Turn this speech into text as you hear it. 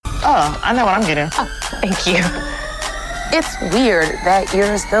Oh, I know what I'm getting. Oh, thank you. It's weird that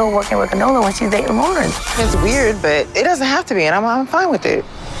you're still working with Condola when she's dating Lawrence. It's weird, but it doesn't have to be, and I'm fine with it.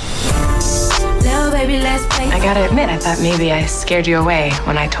 I gotta admit, I thought maybe I scared you away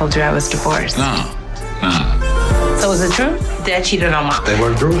when I told you I was divorced. No. So is it true? Dad cheated on Mom. They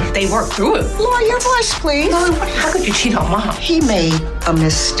worked through it. They worked through it. Lower your voice, please. How could you cheat on Mom? He made a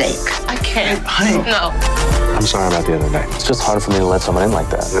mistake. I can't. Honey. No. I'm sorry about the other night. It's just hard for me to let someone in like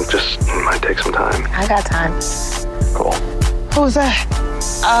that. It just might take some time. I got time. Cool. Who was that?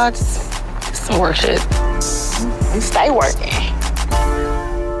 Just some work shit. Stay working.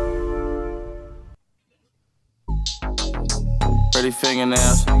 Pretty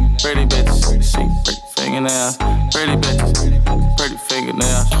fingernails, pretty bitches, pretty fingernails, pretty bitches, pretty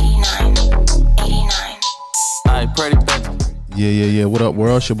fingernails. 89. Alright, pretty bitches. Yeah. What up,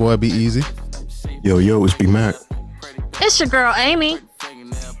 world? It's your boy, Be Easy. Yo, it's B Mac. It's your girl, Amy.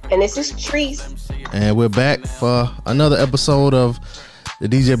 And this is Treese. And we're back for another episode of the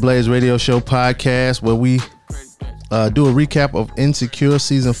DJ Blaze Radio Show podcast, where we do a recap of Insecure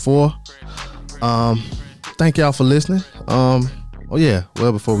Season 4. Thank y'all for listening.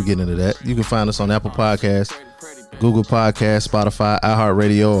 Before we get into that, you can find us on Apple Podcasts, Google Podcasts, Spotify,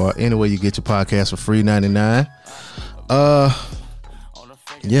 iHeartRadio, or anywhere you get your podcasts for free 99.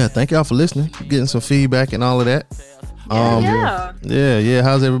 Thank y'all for listening, getting some feedback and all of that. Yeah.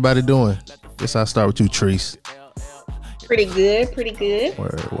 How's everybody doing? Guess I'll start with you, Treese. Pretty good.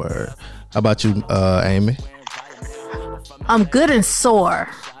 Word. How about you, Amy? I'm good and sore,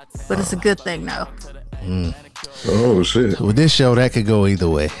 but it's a good thing though. Oh shit. With this show, that could go either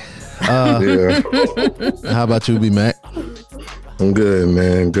way. Yeah. How about you, B Mac? I'm good,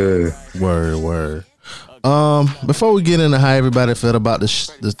 man. Good. Word. Before we get into how everybody felt about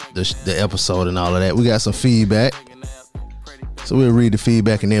the episode and all of that, we got some feedback. So we'll read the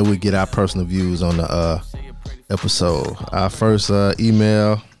feedback and then we'll get our personal views on the episode. Our first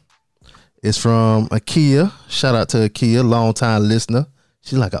email is from Akia. Shout out to Akia, longtime listener.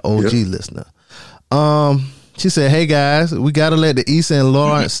 She's like an OG listener. She said, "Hey guys, we gotta let the Issa and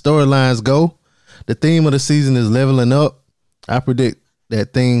Lawrence storylines go. The theme of the season is leveling up. I predict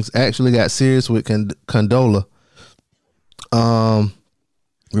that things actually got serious with Condola.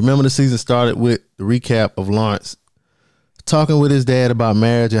 Remember the season started with the recap of Lawrence talking with his dad about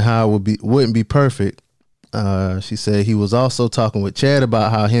marriage and how it wouldn't be perfect. She said he was also talking with Chad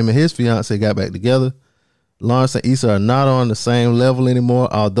about how him and his fiance got back together. Lawrence and Issa are not on the same level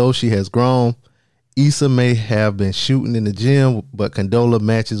anymore, although she has grown. Issa may have been shooting in the gym, but Condola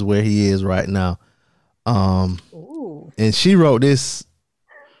matches where he is right now." And she wrote this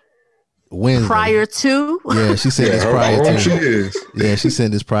Wednesday. Prior to? Yeah, she said this prior to. She is. Yeah, she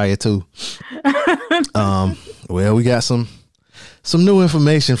sent this prior to. Well, we got some new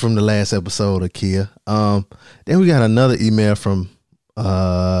information from the last episode of Kia. Then we got another email from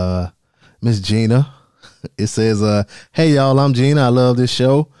Miss Gina. It says, "Hey y'all, I'm Gina. I love this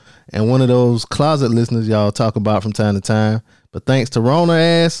show and one of those closet listeners y'all talk about from time to time. But thanks to Rona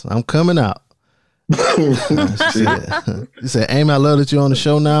ass, I'm coming out." She said, "Amy, I love that you're on the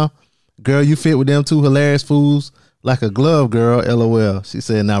show now. Girl, you fit with them two hilarious fools like a glove, girl. LOL." She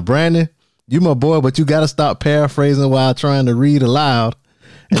said, "Now, Brandon, you my boy, but you got to stop paraphrasing while trying to read aloud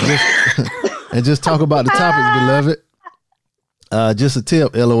and just talk about the topics, beloved. Just a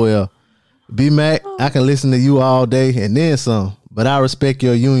tip, LOL. B-Mac, I can listen to you all day and then some, but I respect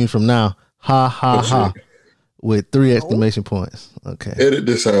your union from now. Ha, ha, ha. With 3 exclamation points. Okay. Edit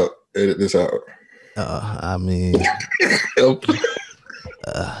this out. I mean, no.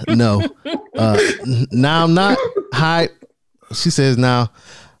 Now I'm not hyped. She says, "Now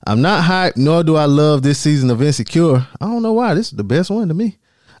I'm not hyped, nor do I love this season of Insecure. I don't know why. This is the best one to me.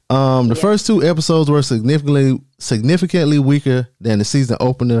 The first 2 episodes were significantly weaker than the season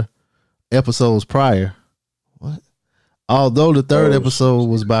opener episodes prior. What? Although the 3rd episode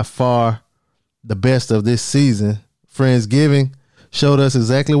was by far the best of this season, Friendsgiving showed us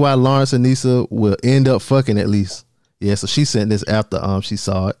exactly why Lawrence and Issa will end up fucking at least." Yeah, so she sent this after she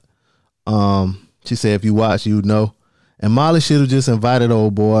saw it. She said, "If you watch, you know." And Molly should have just invited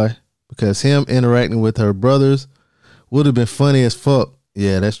old boy because him interacting with her brothers would have been funny as fuck.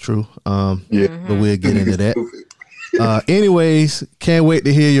 Yeah, that's true. But we'll get into that. Anyways, can't wait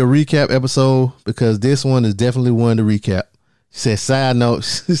to hear your recap episode because this one is definitely one to recap. She said, "Side note,"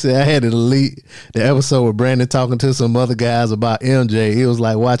 she said, "I had to delete the episode with Brandon talking to some other guys about MJ. It was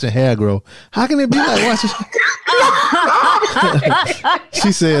like watching hair grow. How can it be like watching?"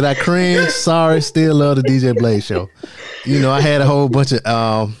 She said, "I cringe. Sorry. Still love the DJ Blaze show." You know, I had a whole bunch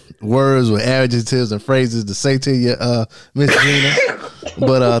of words with adjectives and phrases to say to you, Miss Gina.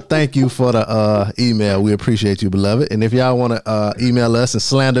 But thank you for the email. We appreciate you, beloved. And if y'all want to email us and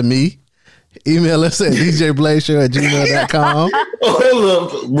slander me, email us at djbladeshow@gmail.com. Hold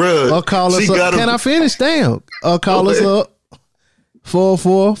up, bro. Or call us up. Can I finish? Damn. Or call us up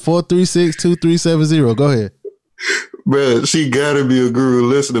 444-436-2370. Go ahead. Bro, she gotta be a guru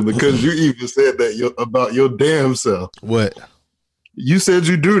listener because you even said that about your damn self. What? You said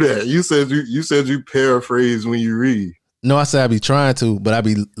you do that. You said you paraphrase when you read. No, I said I be trying to, but I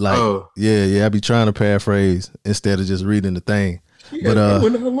be like, I be trying to paraphrase instead of just reading the thing. Yeah, but how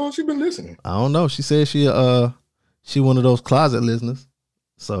long she been listening? I don't know. She said she one of those closet listeners.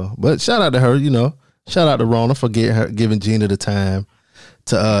 So, but shout out to her. Shout out to Rona for giving Gina the time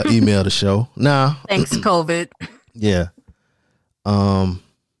to email the show. Now, thanks, COVID. Yeah. How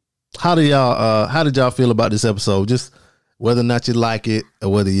did y'all feel about this episode? Just whether or not you like it or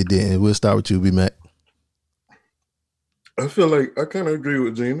whether you didn't. We'll start with you, B-Mac. I feel like I kind of agree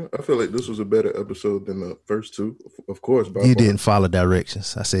with Gina. I feel like this was a better episode than the first two, of course. You didn't follow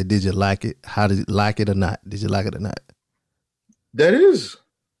directions. I said, did you like it? How did you like it or not? Did you like it or not? That is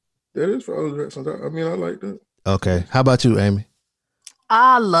follow directions. I mean, I like that. Okay. How about you, Amy?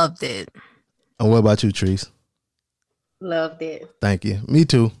 I loved it. And what about you, Treese? Loved it. Thank you. Me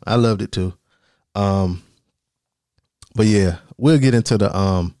too. I loved it too. But yeah, we'll get into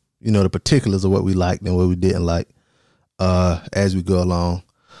the the particulars of what we liked and what we didn't like as we go along.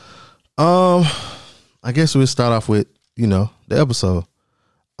 I guess we'll start off with, the episode.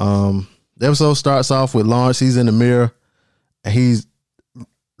 The episode starts off with Lawrence. He's in the mirror and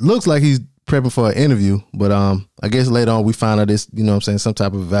looks like he's prepping for an interview, but I guess later on we find out it's, some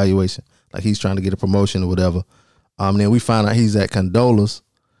type of evaluation. Like he's trying to get a promotion or whatever. Then we find out he's at Condola's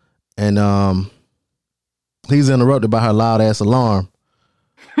and he's interrupted by her loud ass alarm.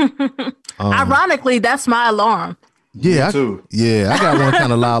 Ironically, that's my alarm. Yeah, I got one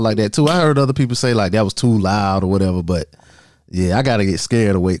kind of loud like that too. I heard other people say like that was too loud or whatever, but yeah, I gotta get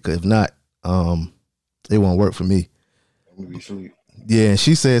scared awake because if not, it won't work for me. I'm gonna be asleep. Yeah, and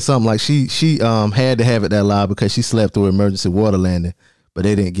she said something like she had to have it that loud because she slept through emergency water landing, but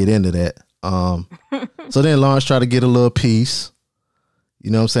they didn't get into that. So then Lawrence tried to get a little piece, you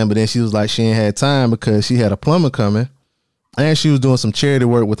know what I'm saying? But then she was like, she ain't had time because she had a plumber coming and she was doing some charity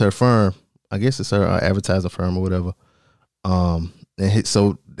work with her firm. I guess it's her advertising firm or whatever.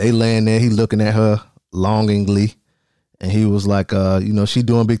 So they laying there, he looking at her longingly and he was like, she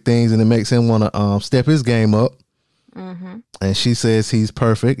doing big things and it makes him want to step his game up. Mm-hmm. And she says he's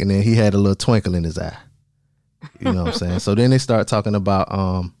perfect. And then he had a little twinkle in his eye. You know what I'm saying? So then they start talking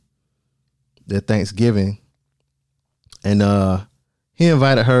about their Thanksgiving. And he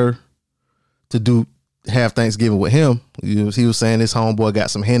invited her to have Thanksgiving with him. He was saying this homeboy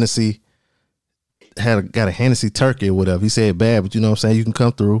got some Hennessy, got a Hennessy turkey or whatever. He said bad, but you know what I'm saying? You can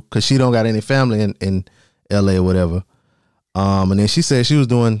come through because she don't got any family in LA or whatever. And then she said she was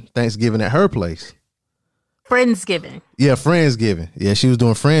doing Thanksgiving at her place. Friendsgiving. Yeah, Friendsgiving. Yeah, she was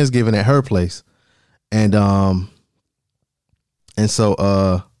doing Friendsgiving at her place. And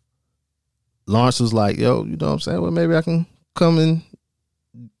so Lawrence was like, yo, you know what I'm saying? Well, maybe I can come and,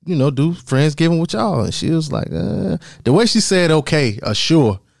 do Friendsgiving with y'all. And she was like, the way she said, okay,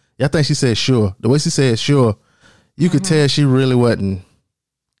 sure. Yeah, I think she said sure. The way she said sure, you could tell she really wasn't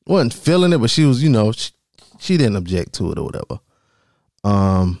feeling it, but she was, she didn't object to it or whatever.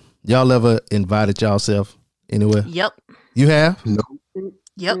 Y'all ever invited y'allself anywhere? Yep. You have? No.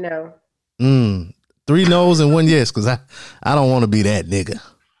 Yep. No. 3 no's and 1 yes, because I don't want to be that nigga.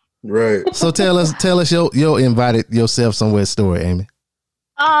 Right. So tell us your invited yourself somewhere story, Amy.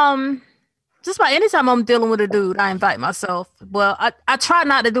 Just about anytime I'm dealing with a dude, I invite myself. Well, I try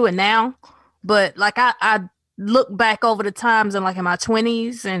not to do it now, but like I look back over the times and like in my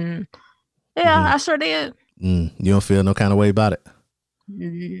 20s and I sure did. You don't feel no kind of way about it?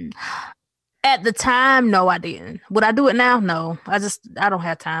 At the time, no, I didn't. Would I do it now? No. I don't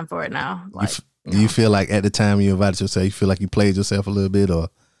have time for it now. Like, do you feel like at the time you invited yourself, you feel like you played yourself a little bit or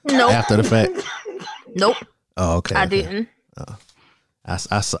after the fact? Nope. Oh, okay. I didn't.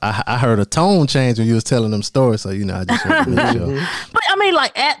 I heard a tone change when you was telling them stories, so I just wanted to make sure. But I mean,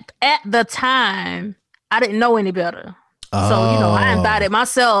 like at the time, I didn't know any better. So I invited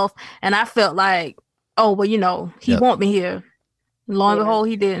myself, and I felt like, oh well, he want me here. Lo and behold,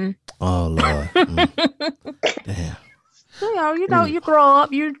 he didn't. Oh Lord. Damn. You grow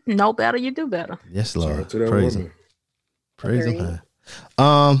up, you know better, you do better. Yes, Lord. Praise him. Praise him.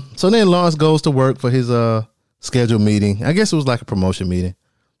 So then Lawrence goes to work for his scheduled meeting. I guess it was like a promotion meeting.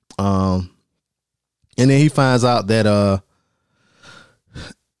 And then he finds out that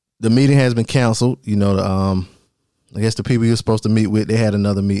the meeting has been canceled. You know, I guess the people you're supposed to meet with, they had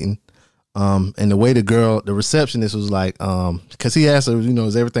another meeting. And the way the receptionist was like, because he asked her, you know,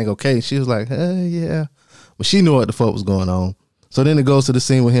 is everything okay? She was like, yeah. But she knew what the fuck was going on. So then it goes to the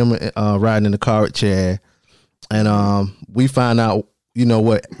scene with him riding in the car with Chad. And we find out, you know,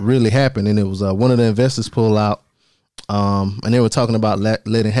 what really happened. And it was one of the investors pulled out. And they were talking about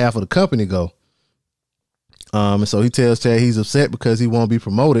letting half of the company go. And so he tells Chad he's upset because he won't be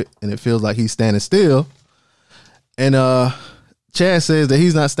promoted. And it feels like he's standing still. And Chad says that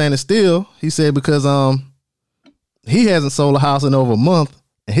he's not standing still. He said because he hasn't sold a house in over a month.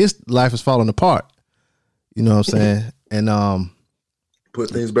 And his life is falling apart. You know what I'm saying? And put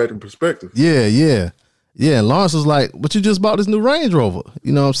things back in perspective. Yeah. And Lawrence was like, but you just bought this new Range Rover.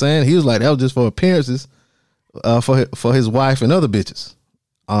 You know what I'm saying? He was like, that was just for appearances for his wife and other bitches.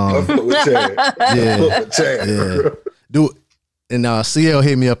 I fuck with Chad. Yeah. Dude, and CL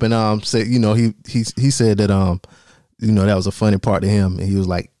hit me up and said, you know, he said that you know, that was a funny part to him. And he was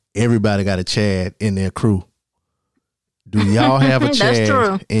like, everybody got a Chad in their crew. Do y'all have a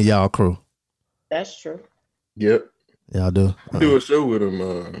Chad in y'all crew? That's true. Yep. Y'all do? I do a show with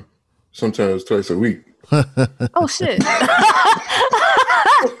him sometimes twice a week. Oh shit.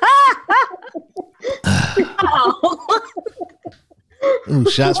 Ooh,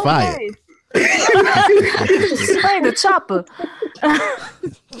 shots fired. Spray the chopper.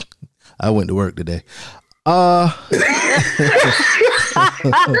 I went to work today. My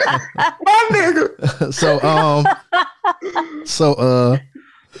nigga. So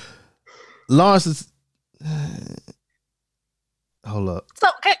Lawrence is hold up. So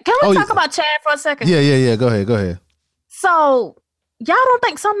can we talk about Chad for a second? Yeah. Go ahead. So y'all don't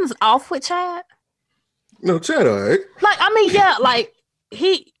think something's off with Chad? No, Chad, all right. Like, I mean, yeah, like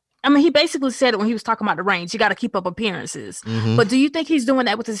he basically said it when he was talking about the range. You got to keep up appearances. Mm-hmm. But do you think he's doing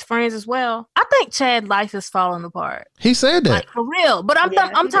that with his friends as well? I think Chad's life is falling apart. He said that. Like, for real. But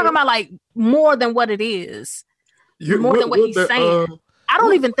I'm talking about like more than what it is. Than what he's saying. I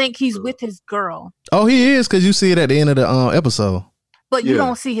don't even think he's with his girl. Oh, he is, because you see it at the end of the episode. But you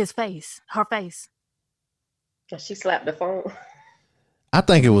don't see her face. She slapped the phone. I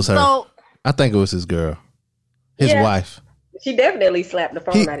think it was her. I think it was his girl. His wife. She definitely slapped the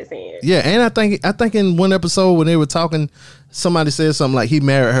phone out of his hand. Yeah, and I think in one episode when they were talking, somebody said something like he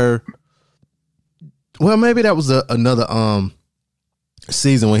married her. Well, maybe that was another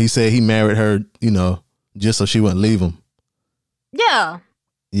season when he said he married her, you know, just so she wouldn't leave him. Yeah.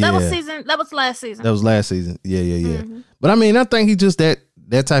 That was last season. That was last season. Yeah. Mm-hmm. But I mean, I think he's just that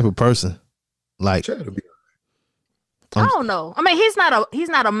type of person. Like, I don't know. I mean, he's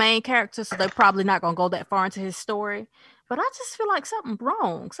not a main character, so they're probably not gonna go that far into his story. But I just feel like something's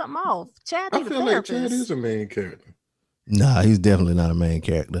wrong, something off. Chad needs a therapist. Like Chad is a main character. Nah, he's definitely not a main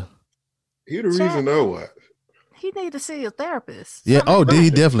character. He the reason I watch. He need to see a therapist. Yeah. He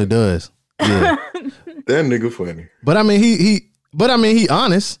definitely does. Yeah. That nigga funny. But I mean, he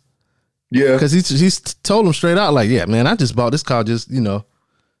honest. Yeah. Because he's told him straight out, like, yeah, man, I just bought this car just, you know,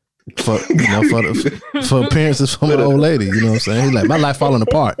 for appearances for my old lady. You know what I'm saying? He's like, my life falling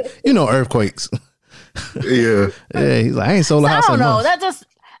apart. You know, earthquakes. Yeah. He's like, I ain't sold a house. I don't know. That just,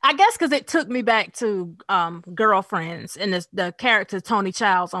 I guess, because it took me back to Girlfriends and the character Tony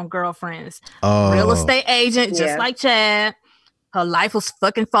Childs on Girlfriends. Real estate agent, just like Chad. Her life was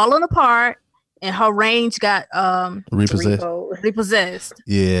fucking falling apart. And her range got repossessed.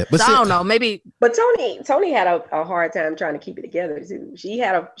 Yeah, but so I don't know. Maybe, but Tony had a hard time trying to keep it together too. She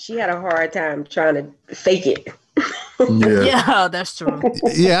had a hard time trying to fake it. Yeah, that's true.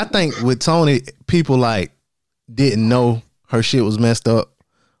 Yeah, I think with Tony, people like didn't know her shit was messed up,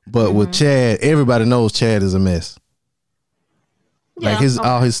 but with Chad, everybody knows Chad is a mess. Yeah,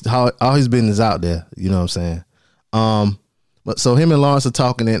 like all his business out there. You know what I'm saying? But so him and Lawrence are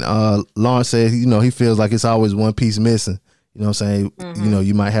talking, and Lawrence said, you know, he feels like it's always one piece missing. You know what I'm saying? You know,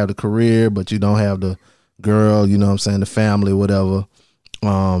 you might have the career, but you don't have the girl, you know what I'm saying, the family, whatever.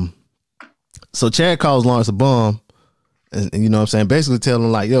 So Chad calls Lawrence a bum, and you know what I'm saying, basically telling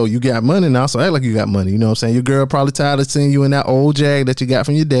him like, yo, you got money now, so act like you got money. You know what I'm saying? Your girl probably tired of seeing you in that old Jag that you got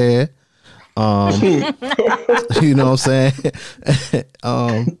from your dad. You know what I'm saying?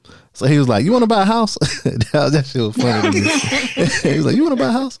 So he was like, you want to buy a house? That shit was funny to me. He was like, you want to buy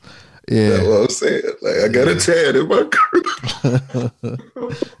a house? Yeah. That's what I'm saying. Like, I got a Chad in my crew.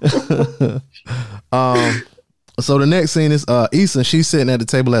 So the next scene is Issa. She's sitting at the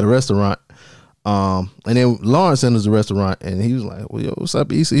table at a restaurant. And then Lawrence enters the restaurant, and he was like, well, yo, what's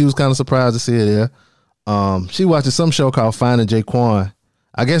up, Issa? He was kind of surprised to see her there. She watches some show called Finding Jaquan.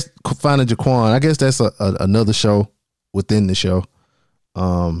 I guess Finding Jaquan. I guess that's another show within the show.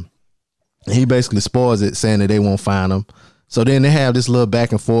 He basically spoils it, saying that they won't find him. So then they have this little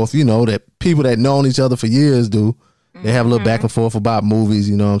back and forth, you know, that people that known each other for years do. They have a little back and forth about movies,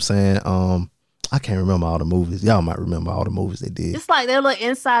 you know what I'm saying? I can't remember all the movies. Y'all might remember all the movies they did. It's like their little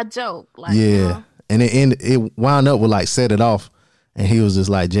inside joke. Like, yeah. You know. And it wound up with like Set It Off. And he was just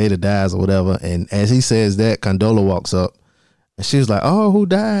like, Jada dies or whatever. And as he says that, Condola walks up. And she was like, oh, who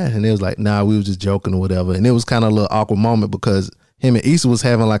died? And it was like, nah, we was just joking or whatever. And it was kind of a little awkward moment because him and Issa was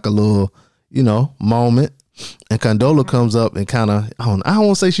having like a little, you know, moment. And Condola comes up and kind of, I don't want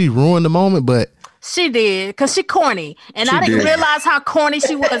to say she ruined the moment, but she did, because she corny. And I didn't realize how corny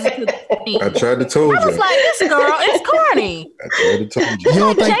she was. I tried to tell you. I was like, this girl is corny. I tried to tell you.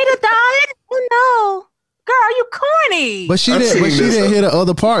 You like, Jada died? Oh, no. Girl, you corny. But she didn't hear the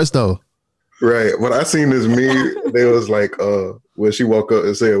other parts, though. Right. When I seen this meme, they was like, where she woke up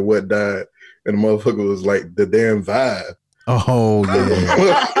and said, what died? And the motherfucker was like, the damn vibe. Oh,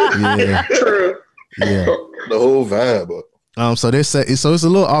 yeah. Yeah. True. Yeah. The whole vibe. So they say, so it's a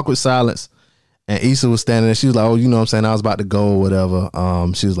little awkward silence. And Issa was standing there. She was like, oh, you know what I'm saying? I was about to go or whatever.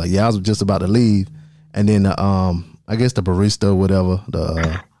 She was like, yeah, I was just about to leave. And then, I guess the barista or whatever,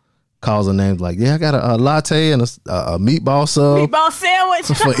 calls her name, like, yeah, I got a latte and a meatball sub. Meatball sandwich.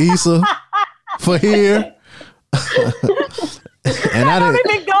 For Issa. For here. And I didn't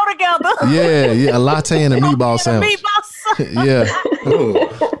even go together. Yeah, a latte and a meatball sandwich. Yeah.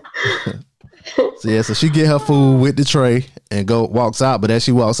 So she get her food with the tray and walks out. But as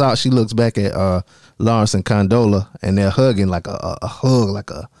she walks out, she looks back at Lawrence and Condola, and they're hugging like a hug,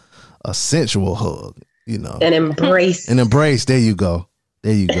 like a sensual hug, you know. An embrace. An embrace. There you go.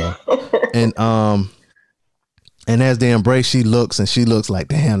 And as they embrace, she looks like,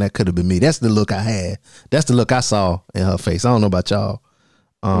 damn, that could have been me. That's the look I had. That's the look I saw in her face. I don't know about y'all.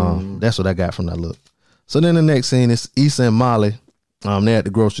 That's what I got from that look. So then the next scene is Issa and Molly. They're at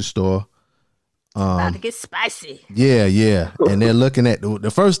the grocery store. About to get spicy. Yeah. And they're looking at the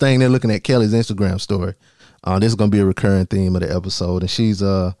first thing, they're looking at Kelly's Instagram story. This is gonna be a recurring theme of the episode. And she's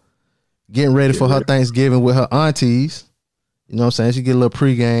getting ready for her Thanksgiving with her aunties. You know what I'm saying? She get a little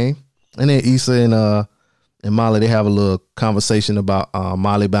pregame. And then Issa and Molly, they have a little conversation about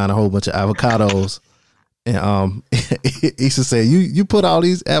Molly buying a whole bunch of avocados. And Issa said, you put all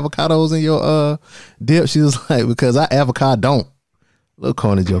these avocados in your dip? She was like, because I avocado don't. Little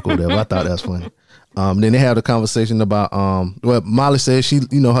corny joke or whatever. I thought that was funny. Then they have the conversation about well, Molly says she,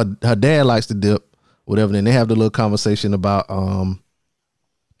 you know, her dad likes to dip, whatever. Then they have the little conversation about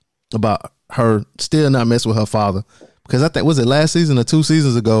her still not messing with her father. Because I think, was it last season or 2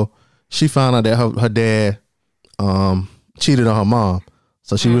 seasons ago, she found out that her dad cheated on her mom.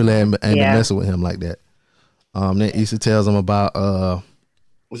 So she really ain't been messing with him like that. Then Issa tells him about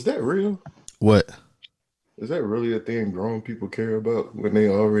was that real? What? Is that really a thing grown people care about when they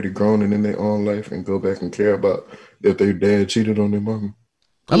already grown and in their own life and go back and care about if their dad cheated on their mom?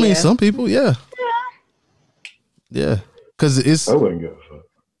 I mean, some people, yeah. Because it's. I wouldn't give a fuck.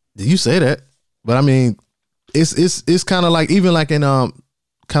 You say that, but I mean, it's kind of like, even like in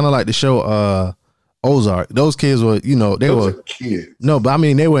kind of like the show Ozark. Those kids were, you know, they were kids. No, but I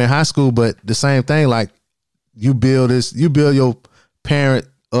mean, they were in high school, but the same thing. Like you build your parent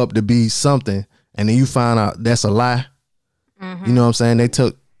up to be something. And then you find out that's a lie. Mm-hmm. You know what I'm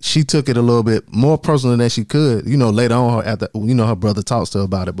saying? She took it a little bit more personal than she could. You know, later on after, you know, her brother talks to her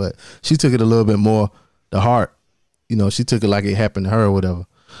about it, but she took it a little bit more to heart. You know, she took it like it happened to her or whatever.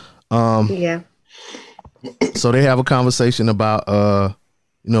 Yeah. So they have a conversation about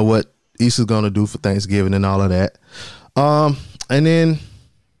you know, what Issa's gonna do for Thanksgiving and all of that. And then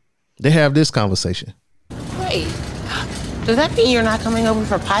they have this conversation. Wait. Does that mean you're not coming over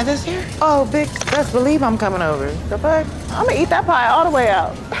for pie this year? Oh, bitch, best believe I'm coming over. The fuck? I'm gonna eat that pie all the way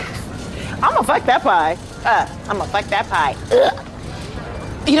out. I'm gonna fuck that pie. I'm gonna fuck that pie.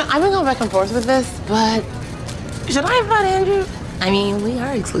 Ugh. You know, I've been going back and forth with this, but should I invite Andrew? I mean, we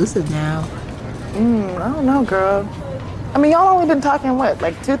are exclusive now. I don't know, girl. I mean, y'all only been talking, what,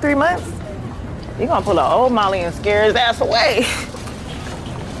 like 2-3 months? You gonna pull an old Molly and scare his ass away.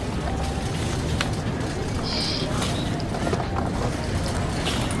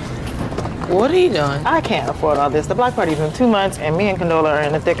 What are you doing? I can't afford all this. The block party's in 2 months, and me and Condola are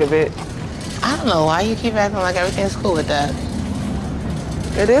in the thick of it. I don't know why you keep acting like everything's cool with that.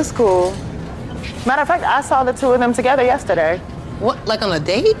 It is cool. Matter of fact, I saw the two of them together yesterday. What, like on a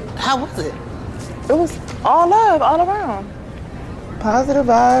date? How was it? It was all love, all around. Positive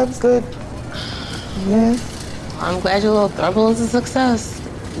vibes, good. Yeah. I'm glad your little throuple is a success.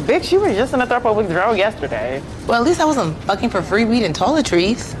 Bitch, you were just in a throuple with Dro yesterday. Well, at least I wasn't fucking for free weed and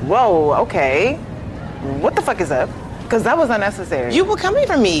toiletries. Whoa, okay. What the fuck is up? Because that was unnecessary. You were coming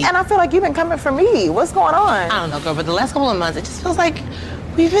for me. And I feel like you've been coming for me. What's going on? I don't know, girl, but the last couple of months, it just feels like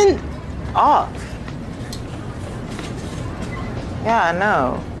we've been off. Yeah, I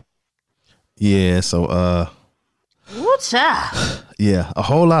know. Yeah, so what's that? Yeah, a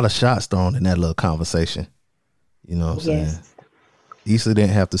whole lot of shots thrown in that little conversation. You know what I'm saying? Issa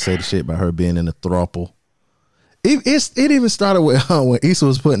didn't have to say the shit about her being in the throuple. It even started with when Issa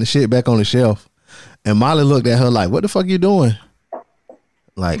was putting the shit back on the shelf, and Molly looked at her like, "What the fuck you doing?"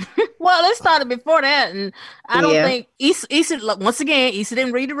 Like, well, it started before that, and I don't think Issa. Once again, Issa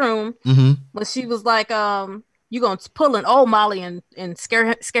didn't read the room, but she was like, "You gonna pull an old Molly and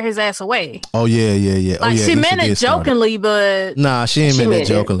scare his ass away?" Oh yeah. Like she meant it jokingly, but nah, she ain't meant that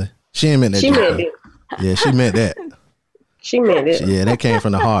jokingly. She ain't meant that. She meant it. Yeah, she meant that. She meant it. Yeah, that came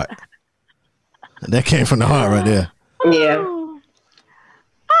from the heart. That came from the heart right there. Yeah.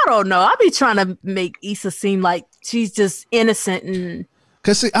 I don't know. I be trying to make Issa seem like she's just innocent and.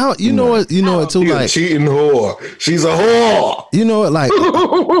 Cause see, you know what too, like cheating whore. She's a whore. You know what, like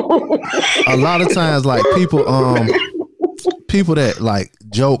a lot of times, like people that like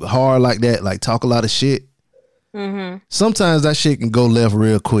joke hard like that, like talk a lot of shit. Sometimes that shit can go left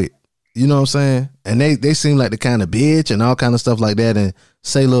real quick. You know what I'm saying? And they seem like the kind of bitch and all kind of stuff like that, and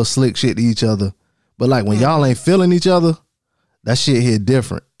say little slick shit to each other. But like when y'all ain't feeling each other, that shit hit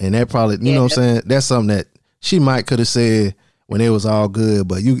different. And that probably, you know what I'm saying? That's something that she might could have said when it was all good.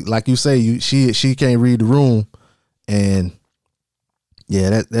 But you, like you say, she can't read the room. And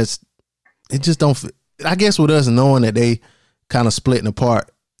yeah, that's it. Just don't. I guess with us knowing that they kind of splitting apart,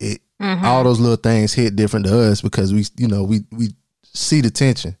 all those little things hit different to us because we see the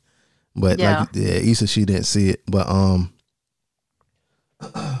tension. But Issa, she didn't see it.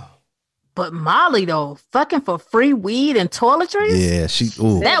 But Molly though, fucking for free weed and toiletries. Yeah,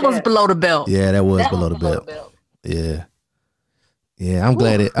 that was below the belt. Yeah, that was below the belt. Yeah. I'm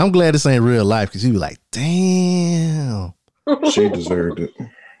glad this ain't real life because you be like, damn. She deserved it.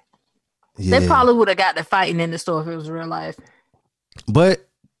 Yeah. They probably would have got the fighting in the store if it was real life. But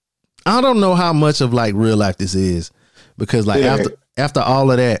I don't know how much of like real life this is because like after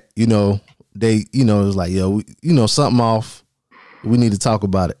all of that, they it's like, yo, something off. We need to talk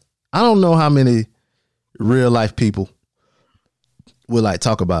about it. I don't know how many real life people would like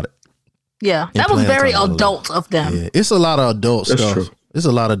talk about it. Yeah, that was very adult of them. Yeah, it's a lot of adult stuff. True. It's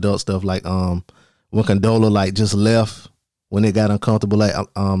a lot of adult stuff. Like when Condola like just left when it got uncomfortable at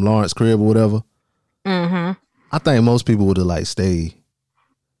Lawrence crib or whatever. I think most people would have like stayed.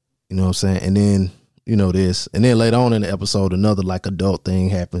 You know what I'm saying? And then this, and then later on in the episode, another like adult thing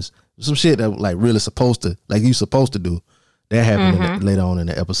happens. Some shit that like really supposed to do. That happened later on in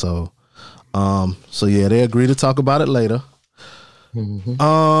the episode. So yeah, they agree to talk about it later.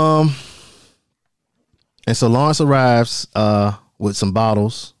 And so Lawrence arrives with some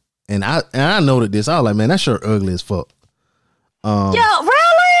bottles, and I noted this. I was like, man, that shirt ugly as fuck. Yo,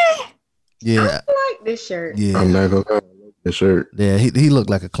 really? Yeah, I like this shirt. Yeah, I'm not gonna like this shirt. Yeah, he looked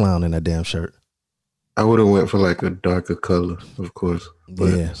like a clown in that damn shirt. I would have went for like a darker color, of course.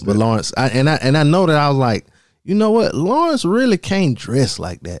 But Lawrence, I know that I was like, you know what? Lawrence really can't dress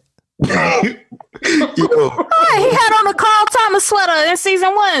like that. He had on a Carl Thomas sweater in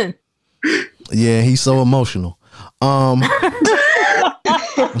season 1. Yeah, he's so emotional. But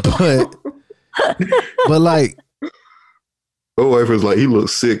like, my wife was like, he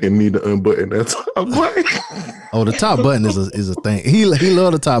looks sick and need to unbutton that top. Oh, the top button is a thing. He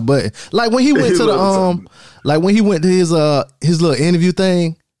loved the top button. Like when he went to his little interview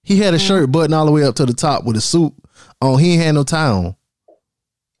thing, he had a shirt button all the way up to the top with a suit on. He ain't had no tie on.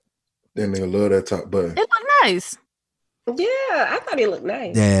 Then they love that top button. It looked nice. Yeah, I thought he looked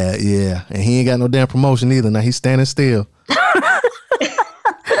nice. Yeah. And he ain't got no damn promotion either. Now he's standing still.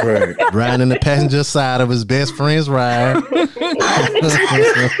 Right. Riding in the passenger side of his best friend's ride.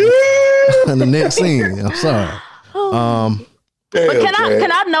 In the next scene. I'm sorry. But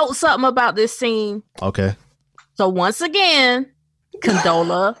can I note something about this scene? Okay. So once again,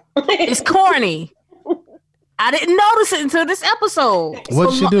 Condola is corny. I didn't notice it until this episode.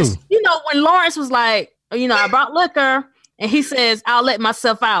 What'd she do? When Lawrence was like, I brought liquor, and he says, I'll let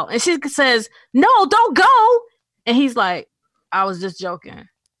myself out. And she says, no, don't go. And he's like, I was just joking.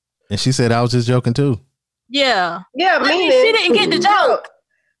 And she said, I was just joking too. Yeah. Yeah, I mean, she didn't get the joke.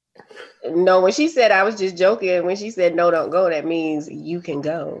 No, when she said I was just joking, when she said no, don't go, that means you can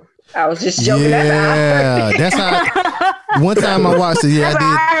go. I was just joking. Yeah, that's how. One time I watched it. Yeah,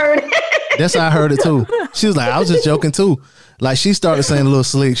 I did. That's how I heard it too. She was like, I was just joking too. Like she started saying a little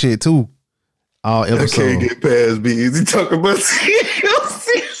slick shit too. All episode. I can't get past be easy talking about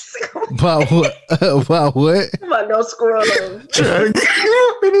About what? About what? About no scrubs. Trying to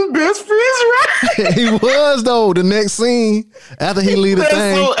get in his best friend's right. He was though. The next scene after he leave the That's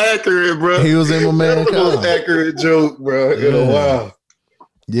thing, so accurate, bro. he was in my man. That's the most accurate joke, bro. In a while.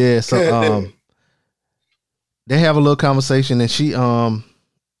 Yeah. So they have a little conversation, and she tells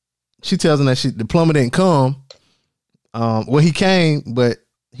him that the plumber didn't come. Well, he came, but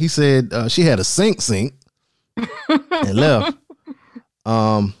he said she had a sink and left.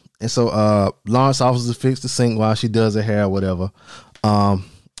 And so Lawrence offers to fix the sink while she does her hair or whatever. And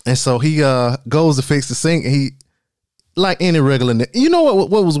so he goes to fix the sink, and he, like any regular, you know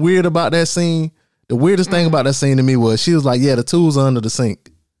what was weird about that scene? The weirdest thing about that scene to me was she was like, yeah, the tools are under the sink.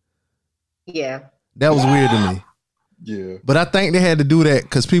 Yeah. That was weird to me. Yeah. But I think they had to do that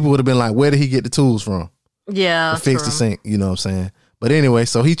because people would have been like, where did he get the tools from? Yeah. To fix the sink, you know what I'm saying? But anyway,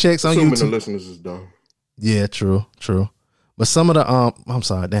 so he checks on Assuming YouTube. the listeners is dumb. Yeah, true. But some of the I'm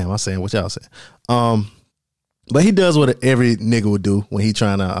sorry, damn, I'm saying what y'all said. But he does what every nigga would do when he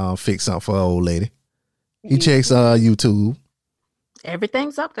trying to fix something for an old lady. He checks YouTube.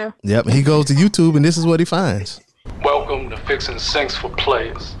 Everything's up there. Yep, he goes to YouTube, and this is what he finds. Welcome to Fixing Sinks for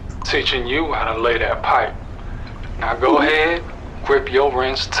Players, teaching you how to lay that pipe. Now go ahead, grip your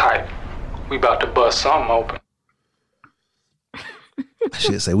wrench tight. We about to bust something open. I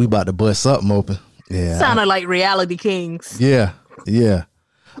should say we about to bust something open. Yeah. Sounded like Reality Kings. Yeah.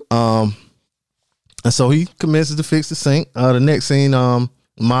 And so he commences to fix the sink. The next scene,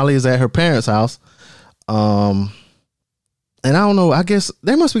 Molly is at her parents' house. And I don't know, I guess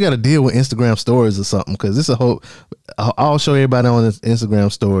they must be got to deal with Instagram stories or something, because this is a whole, I'll show everybody on this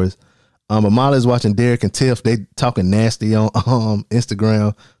Instagram stories. But Molly's watching Derek and Tiff. They talking nasty on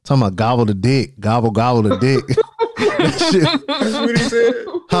Instagram, talking about gobble the dick, gobble the dick. That's what he said?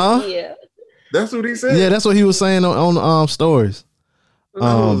 Huh? Yeah. That's what he said? Yeah, that's what he was saying on stories.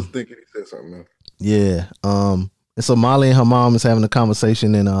 I was thinking he said something else. Yeah. And so Molly and her mom is having a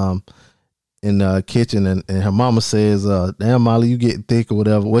conversation in the kitchen, and her mama says, damn, Molly, you getting thick or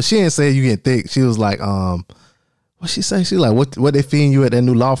whatever. Well, she didn't say you getting thick. She was like, what she say? She like, what they feeding you at that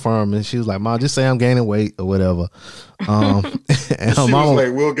new law firm? And she was like, Mom, just say I'm gaining weight or whatever. And her she mama was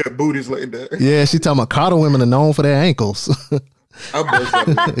like, we'll get booties like that. Yeah, she talking about Carter women are known for their ankles.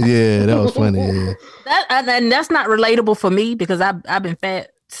 Yeah, that was funny. Yeah. And that's not relatable for me because I've been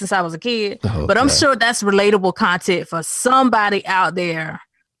fat since I was a kid. Oh, but I'm God. sure that's relatable content for somebody out there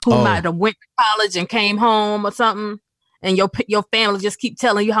who might have went to college and came home or something, and your family just keep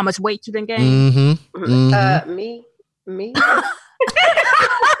telling you how much weight you done gained. Me.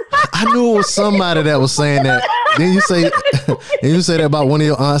 I knew it was somebody that was saying that. Then you say that about one of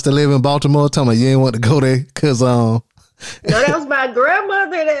your aunts that live in Baltimore, telling me you ain't want to go there because No, that was my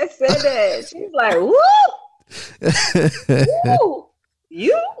grandmother that said that. She's like, woo,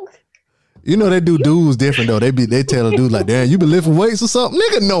 you know they do dudes different though. They tell a dude like, damn, you been lifting weights or something?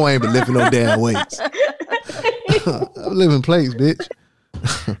 Nigga, no, I ain't been lifting no damn weights. I'm living plates, bitch.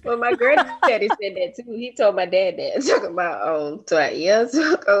 Well, my granddaddy said that too. He told my dad that talking about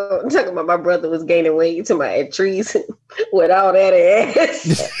talking about my brother was gaining weight to my trees with all that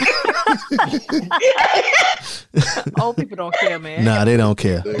ass. Old people don't care, man. Nah, they don't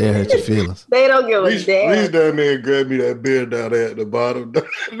care. They hurt your feelings. They don't give a damn. Reach down there and grab me that beer down there at the bottom.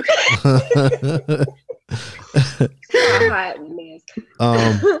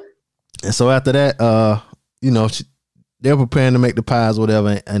 And so after that, they're preparing to make the pies, or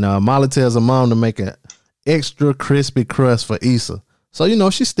whatever. And Molly tells her mom to make an extra crispy crust for Issa. So,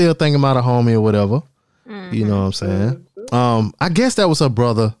 she's still thinking about her homie or whatever. Mm-hmm. You know what I'm saying? I guess that was her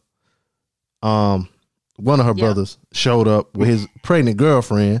brother. One of her brothers showed up with his pregnant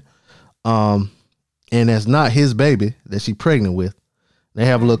girlfriend. And that's not his baby that she pregnant with. They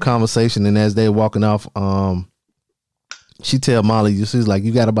have a little conversation, and as they're walking off, she tell Molly, she's like,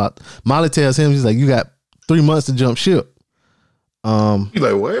 Molly tells him, she's like, you got 3 months to jump ship. He's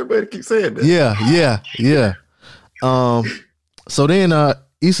like, well, everybody keep saying that. Yeah. So then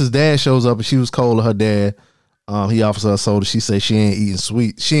Issa's dad shows up, and she was cold to her dad. He offers her a soda. She says she ain't eating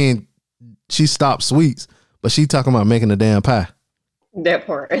sweet. She stopped sweets, but she talking about making a damn pie. That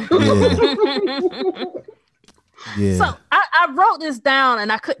part. Yeah. So I wrote this down,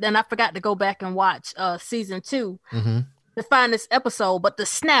 and I forgot to go back and watch season 2 to find this episode. But the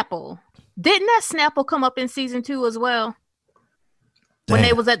Snapple, didn't that Snapple come up in season 2 as well? Damn. When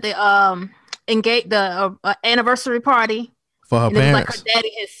they was at the anniversary party for her parents. It was like her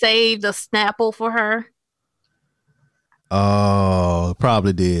daddy had saved a Snapple for her. Oh,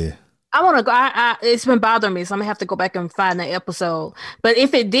 probably did. I want to go. It's been bothering me, so I'm gonna have to go back and find that episode. But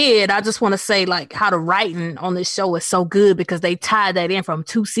if it did, I just want to say like how the writing on this show is so good because they tied that in from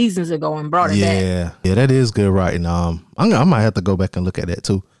 2 seasons ago and brought it back. Yeah, that is good writing. I might have to go back and look at that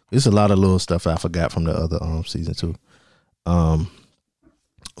too. There's a lot of little stuff I forgot from the other season too.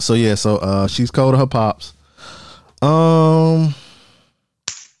 So she's cold to her pops.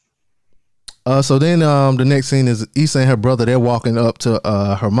 So then the next scene is Issa and her brother. They're walking up to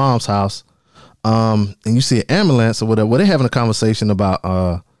her mom's house, and you see an ambulance or whatever. Well, they're having a conversation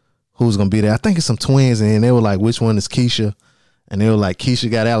about who's gonna be there. I think it's some twins, and they were like, "Which one is Keisha?" And they were like, "Keisha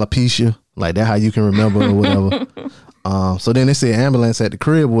got alopecia." Like that, how you can remember or whatever. So then they see an ambulance at the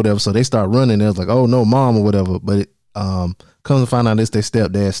crib or whatever. So they start running. They was like, "Oh no, mom" or whatever. But it comes to find out it's their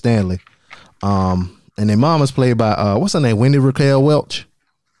stepdad Stanley. And their mom is played by what's her name, Wendy Raquel Welch.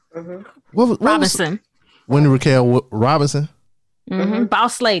 Mm-hmm. Robinson. Wendy Raquel Robinson. Mm-hmm.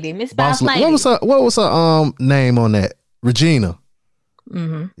 Boss lady, Miss Boss Lady. What was her name on that? Regina.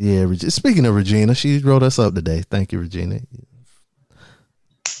 Mm-hmm. Yeah. Speaking of Regina, she wrote us up today. Thank you, Regina.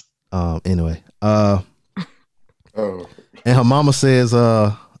 Anyway. And her mama says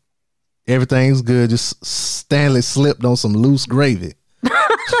everything's good. Just Stanley slipped on some loose gravy.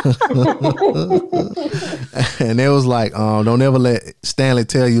 And it was like, don't ever let Stanley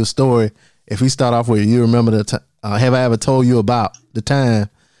tell you a story if he start off with you remember the time. Have I ever told you about the time?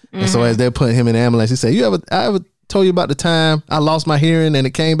 And so as they're putting him in the ambulance, he said, I ever told you about the time I lost my hearing and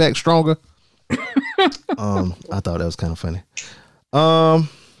it came back stronger? I thought that was kind of funny.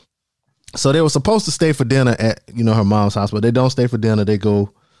 So they were supposed to stay for dinner at her mom's house, but they don't stay for dinner. They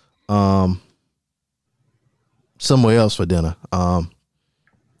go somewhere else for dinner.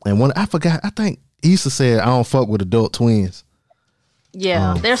 And when I forgot, I think Issa said, "I don't fuck with adult twins."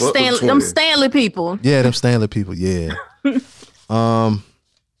 Yeah, they're them Stanley people. Yeah, them Stanley people. Yeah.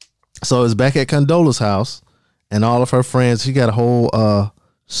 So it's back at Condola's house, and all of her friends. She got a whole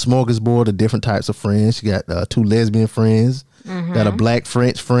smorgasbord of different types of friends. She got 2 lesbian friends. Mm-hmm. Got a black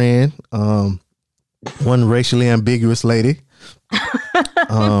French friend. One racially ambiguous lady.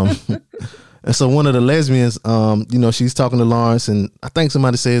 And so one of the lesbians, she's talking to Lawrence, and I think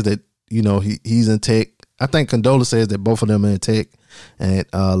somebody says that, he's in tech. I think Condola says that both of them are in tech, and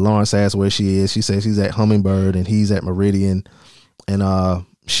Lawrence asks where she is. She says she's at Hummingbird and he's at Meridian, and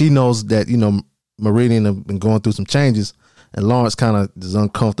she knows that, Meridian have been going through some changes, and Lawrence kind of is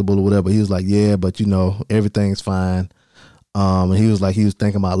uncomfortable or whatever. He was like, yeah, but everything's fine. And he was like, he was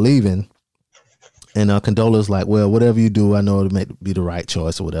thinking about leaving, and Condola's like, well, whatever you do, I know it'll be the right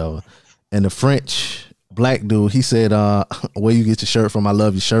choice or whatever. And the French black dude, he said, where you get your shirt from? I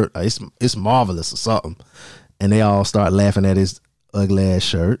love your shirt. It's marvelous or something. And they all start laughing at his ugly ass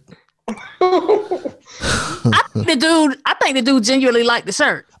shirt. I think the dude genuinely liked the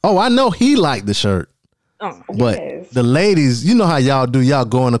shirt. Oh, I know he liked the shirt. Oh, but yes. The ladies, you know how y'all do. Y'all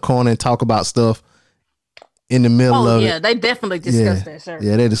go in the corner and talk about stuff in the middle of it. Yeah, they definitely discussed that shirt.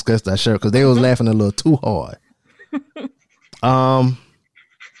 Yeah, they discussed that shirt because they was laughing a little too hard.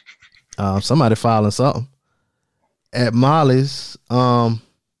 Somebody filing something at Molly's. Hold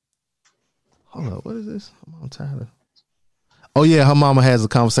up, what is this? I'm tired of. Oh yeah, her mama has a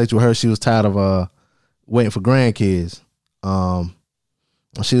conversation with her. She was tired of waiting for grandkids.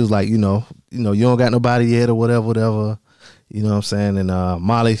 She was like, you don't got nobody yet or whatever. You know what I'm saying? And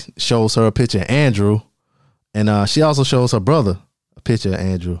Molly shows her a picture of Andrew, and she also shows her brother a picture of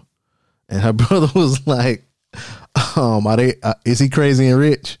Andrew, and her brother was like, is he crazy and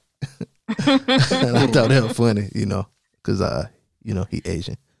rich? And I thought that was funny, because he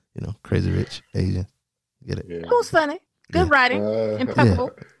Asian, crazy rich Asian. Get it? It was funny. Good writing,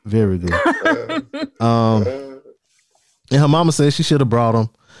 impeccable. Yeah, very good. And her mama said she should have brought him,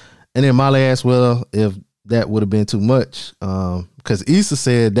 and then Molly asked, well, if that would have been too much, because Issa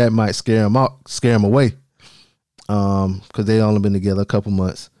said that might scare him away, because they only been together a couple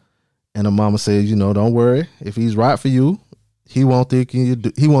months, and her mama said, don't worry, if he's right for you, he won't think you're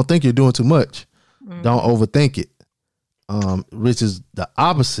doing too much. Mm-hmm. Don't overthink it. Which is the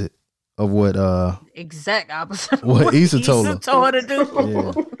opposite of what exact opposite what Issa told her. Told her to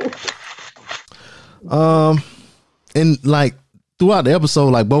do. Yeah. And like throughout the episode,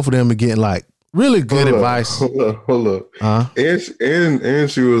 like both of them are getting like really good advice. Hold up. And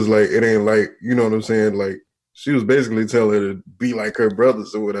she was like, it ain't like, you know what I'm saying? Like she was basically telling her to be like her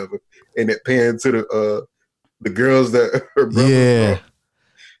brothers or whatever, and it panned to the girls that her brothers are.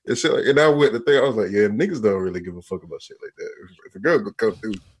 And shit, like, and I went to think, I was like, yeah, niggas don't really give a fuck about shit like that. If a girl could come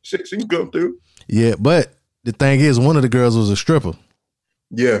through, shit, she can come through. Yeah, but the thing is, one of the girls was a stripper.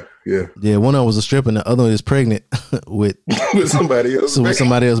 Yeah. Yeah, one of them was a stripper and the other one is pregnant with somebody else. With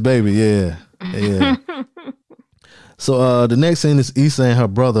somebody else's baby, yeah. So the next scene is Issa and her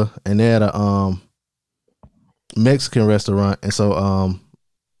brother, and they're at a Mexican restaurant, and so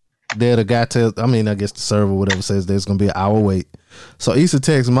there the guy tells, I guess the server, whatever, says there's gonna be an hour wait. So Issa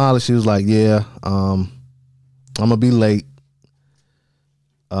texts Molly, she was like, yeah, I'm gonna be late.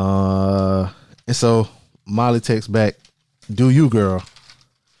 And so Molly texts back, do you, girl?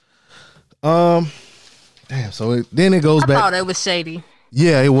 Damn, so then it goes back. I thought it was shady.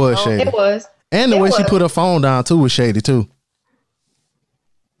 Yeah, it was shady. It was. And the way she put her phone down too was shady too.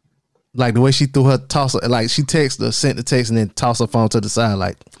 Like the way she threw her toss, like she sent the text and then tossed her phone to the side,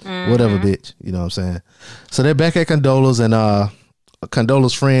 like whatever, bitch. You know what I'm saying? So they're back at Condola's, and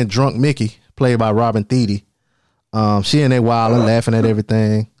Condola's friend, Drunk Mickey, played by Robin Thede. She and they wild and laughing at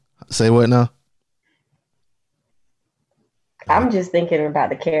everything. Say what now? I'm just thinking about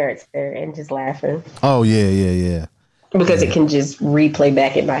the character and just laughing. Oh yeah. Because it can just replay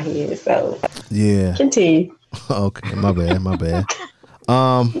back in my head. So yeah. Continue. Okay, my bad.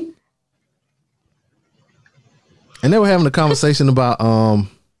 And they were having a conversation about I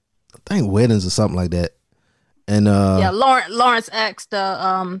think weddings or something like that. And Lawrence asked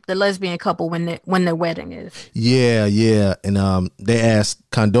the lesbian couple when their wedding is. Yeah. And they asked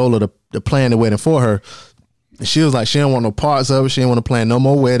Condola to plan the wedding for her. And she was like, she didn't want no parts of it. She didn't want to plan no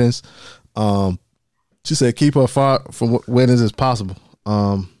more weddings. She said keep her far from weddings as possible.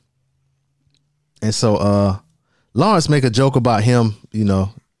 And so Lawrence make a joke about him,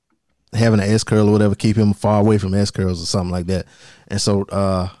 having an S curl or whatever, keep him far away from S curls or something like that. And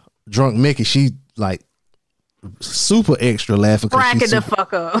so Drunk Mickey, she like super extra laughing. Cracking the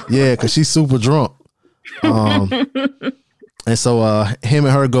fuck up. Yeah, because she's super drunk. And so him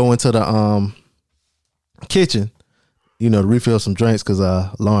and her go into the kitchen, to refill some drinks because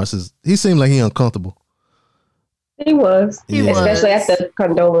Lawrence he seemed like he uncomfortable. He was. Especially after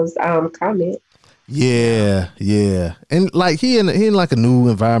Condola's comment. Yeah. And like he in like a new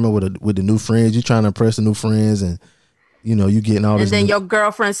environment with the new friends. You trying to impress the new friends, and you getting all this. And then your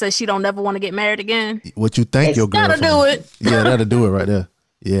girlfriend says she don't never want to get married again. What you think your girlfriend? That'll do it. Yeah, that'll do it right there.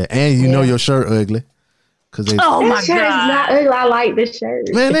 Yeah, and your shirt ugly. Oh my God, shirt is not ugly. I like this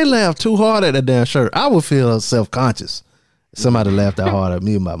shirt. Man, they laughed too hard at that damn shirt. I would feel self-conscious. Somebody laughed that hard at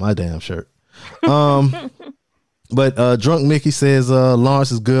me about my damn shirt. But Drunk Mickey says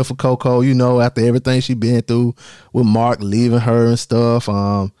Lawrence is good for Coco, after everything she been through with Mark leaving her and stuff.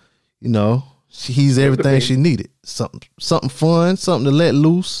 He's everything she needed. Something fun, something to let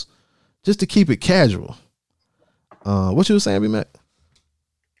loose, just to keep it casual. What you were saying, B-Mac?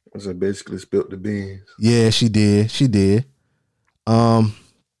 I said basically spilled the beans. Yeah, she did. Do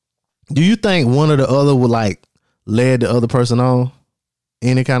you think one or the other would like led the other person on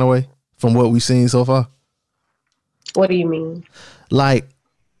any kind of way from what we've seen so far? What do you mean? Like,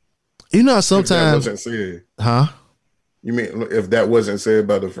 sometimes if that wasn't said. Huh? You mean if that wasn't said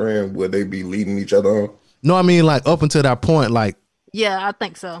by the friend, would they be leading each other on? No, I mean like up until that point, like. Yeah, I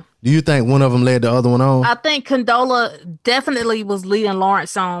think so. Do you think one of them led the other one on? I think Condola definitely was leading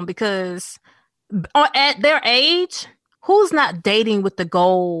Lawrence on because at their age, who's not dating with the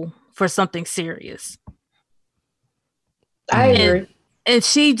goal for something serious? I agree. And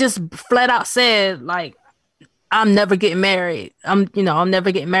she just flat out said, like, I'm never getting married. I'm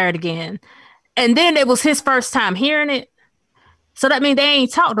never getting married again. And then it was his first time hearing it. So that means they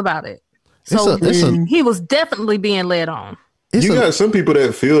ain't talked about it. So he was definitely being led on. You got some people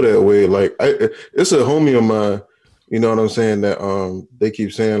that feel that way. Like it's a homie of mine, you know what I'm saying, that they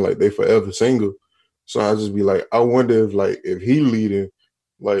keep saying like they forever single. So I just be like, I wonder if he leading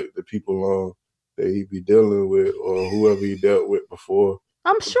like the people on that he be dealing with or whoever he dealt with before.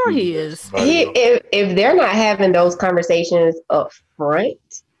 I'm sure he is. If they're not having those conversations up front,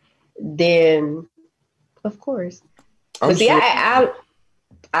 then of course. But see, I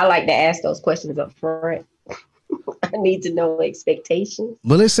like to ask those questions up front. I need to know expectations.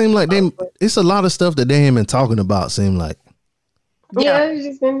 But it seemed like it's a lot of stuff that they ain't been talking about, seem like. Yeah, it's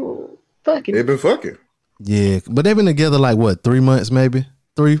just been fucking. They've been fucking. Yeah, but they've been together like what, 3 months maybe?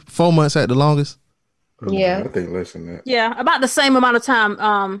 4 months at the longest? Yeah. I think less than that. Yeah, about the same amount of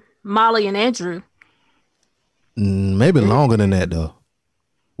time Molly and Andrew. Maybe longer than that though.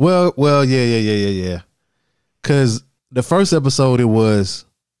 Well, yeah. Cause the first episode it was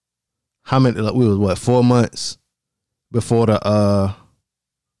how many? We was what, 4 months before the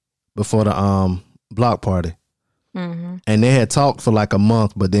block party, and they had talked for like a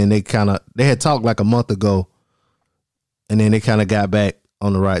month, but then they had talked like a month ago, and then they kind of got back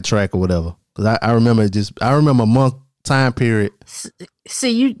on the right track or whatever. Cause I remember a month time period.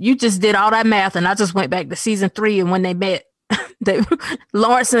 See, you just did all that math, and I just went back to season 3, and when they met,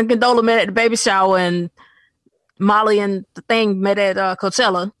 Lawrence and Condola met at the baby shower, and Molly and the thing met at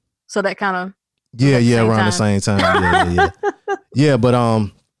Coachella. So that kind of around the same time. Yeah, but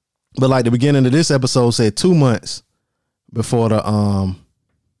like the beginning of this episode said 2 months before the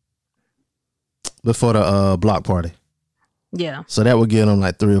block party. Yeah. So that would give them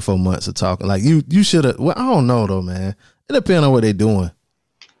like 3 or 4 months of talking. Like you should have. Well, I don't know though, man. It depends on what they're doing.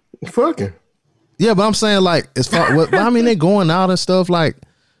 Fucking. Yeah, but I'm saying like as far. I mean, they going out and stuff. Like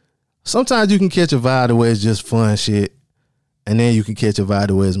sometimes you can catch a vibe where it's just fun shit, and then you can catch a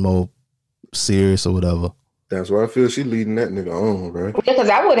vibe where it's more serious or whatever. That's why I feel she leading that nigga on, bro. Because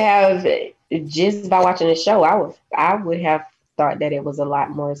I would have, just by watching the show, I would have thought that it was a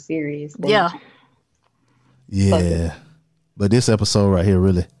lot more serious. Yeah. But this episode right here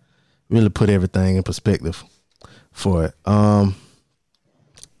really put everything in perspective for it. But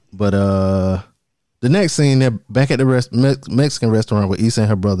the next scene, they're back at the Mexican restaurant with Issa and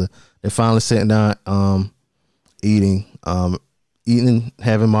her brother. They're finally sitting down, eating,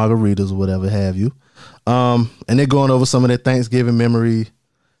 having margaritas or whatever have you. And they're going over some of their Thanksgiving memories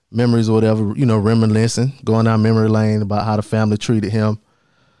or whatever, reminiscing, going down memory lane about how the family treated him.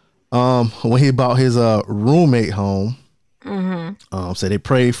 When he brought his roommate home. Mm-hmm. So they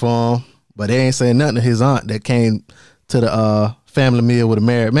prayed for him, but they ain't saying nothing to his aunt that came to the family meal with a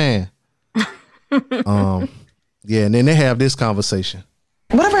married man. And then they have this conversation.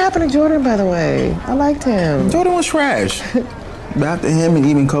 Whatever happened to Jordan, by the way? I liked him. Jordan was trash. But after him and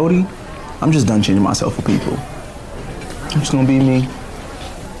even Cody, I'm just done changing myself for people. I'm just gonna be me.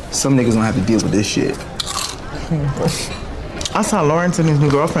 Some niggas don't have to deal with this shit. I saw Lawrence and his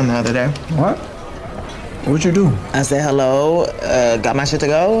new girlfriend the other day. What? What'd you do? I said hello, got my shit to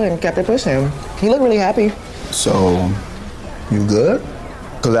go, and kept it pushing. He looked really happy. So, you good?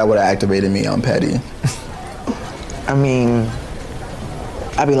 Because that would have activated me on petty. I mean,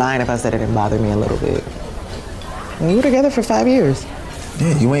 I'd be lying if I said it didn't bother me a little bit. We were together for 5 years.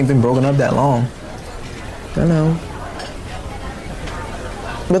 Yeah, you ain't been broken up that long. I know.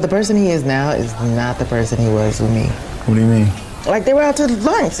 But the person he is now is not the person he was with me. What do you mean? Like, they were out to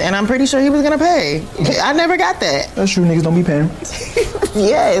lunch, and I'm pretty sure he was gonna pay. I never got that. That's true, niggas don't be paying.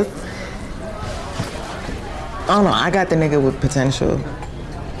 Yes. Oh no, I got the nigga with potential.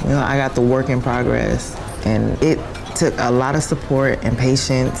 I got the work in progress. And it took a lot of support and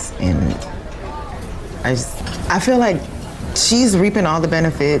patience, and I feel like she's reaping all the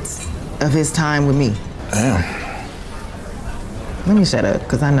benefits of his time with me. Damn. Let me shut up,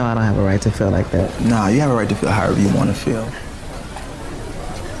 because I know I don't have a right to feel like that. Nah, you have a right to feel however you want to feel.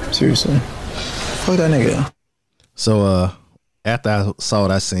 Seriously. Fuck that nigga. So, after I saw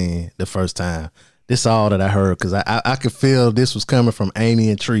that scene the first time, this is all that I heard, because I could feel this was coming from Amy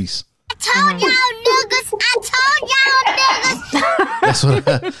and Treese. I told y'all niggas. That's what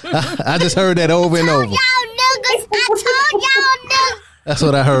I just heard that over and over. That's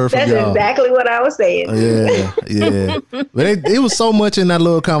what I heard from y'all. That's exactly what I was saying. Yeah. But it was so much in that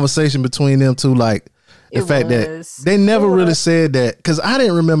little conversation between them two, like the fact that they never really said that, because I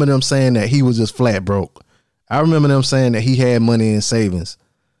didn't remember them saying that he was just flat broke. I remember them saying that he had money in savings,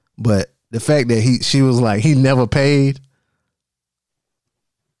 but the fact that she was like he never paid,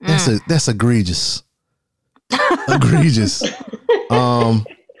 that's egregious. Egregious.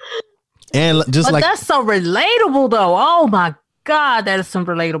 And just but like that's so relatable though. Oh my God, that is some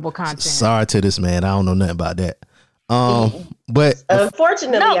relatable content. Sorry to this man, I don't know nothing about that. But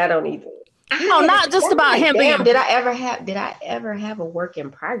unfortunately, I don't either. No, not just about him being. Did I ever have a work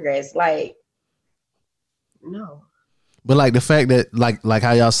in progress? Like, no. But like the fact that like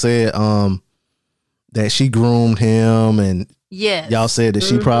how y'all said that she groomed him, and y'all said that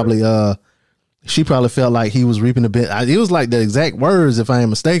she probably felt like he was reaping the benefits. It was like the exact words, if I ain't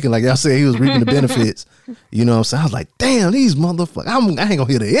mistaken. Like y'all said, he was reaping the benefits. You know what I'm saying? I was like, damn, these motherfuckers. I ain't gonna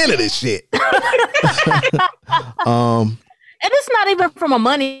hear the end of this shit. And it's not even from a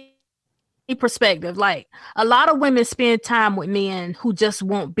money perspective. Like a lot of women spend time with men who just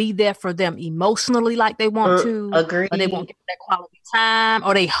won't be there for them emotionally like they want to. Agree. Or they won't get that quality time,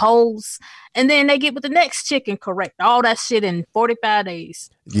 or they hoes. And then they get with the next chick and correct all that shit in 45 days.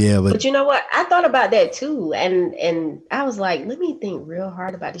 Yeah, but you know what? I thought about that too. And I was like, let me think real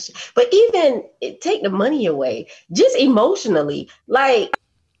hard about this shit. But even take the money away, just emotionally, like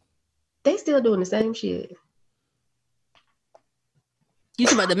they still doing the same shit. You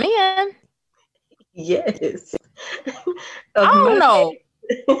talking about the men? Yes. I don't know.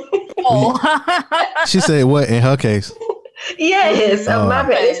 She said what in her case? Yes, my bad.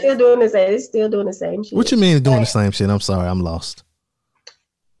 They're still doing the same. It's still doing the same shit. What you mean doing the same shit? I'm sorry, I'm lost.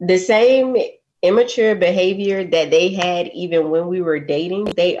 The same immature behavior that they had even when we were dating,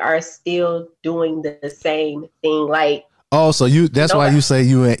 they are still doing the same thing. Like, oh, so that's why you say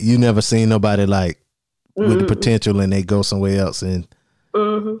you never seen nobody like with the potential and they go somewhere else and.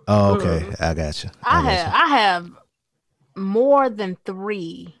 Oh, okay, I got you. I have more than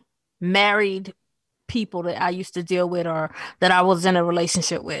 3 married people that I used to deal with or that I was in a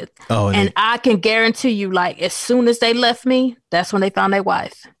relationship with. Oh, and I can guarantee you, like, as soon as they left me, that's when they found their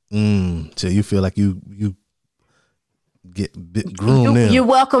wife. So you feel like you get groomed in. You're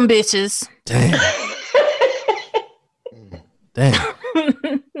welcome, bitches. Damn.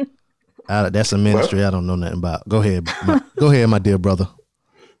 That's a ministry I don't know nothing about. Go ahead, my dear brother.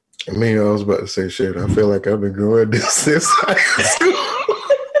 I mean, I was about to say shit. I feel like I've been growing this since high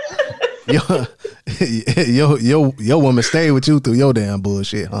school. Your woman stayed with you through your damn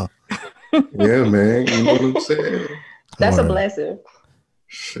bullshit, huh? Yeah, man. You know what I'm saying? That's a blessing.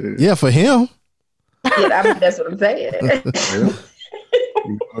 Shit. Yeah, for him. Yeah, I mean, that's what I'm saying. Yeah. You know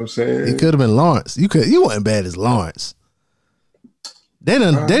what I'm saying? He could have been Lawrence. You weren't bad as Lawrence. They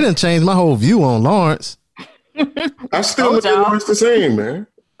done changed my whole view on Lawrence. I still look at Lawrence the same, man.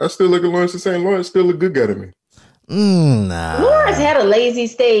 I still look at Lawrence the same. Lawrence still a good guy to me. Nah. Lawrence had a lazy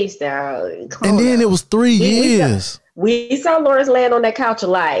stage style. And then it was 3 years. We saw Lawrence land on that couch a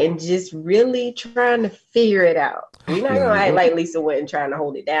lot and just really trying to figure it out. We're not gonna act like Lisa went and trying to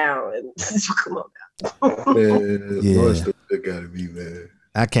hold it down. And come on now. Man, Lawrence still a good guy to me, man.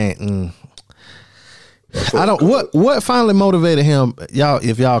 I can't. I don't. What finally motivated him, y'all?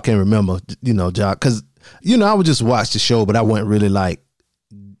 If y'all can remember, Jock, because I would just watch the show, but I wouldn't really like,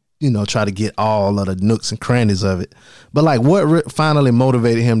 try to get all of the nooks and crannies of it. But like, what finally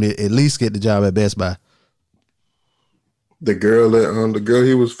motivated him to at least get the job at Best Buy? The girl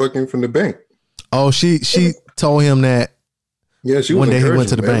he was fucking from the bank. Oh, she told him that. Yeah, she was one day he went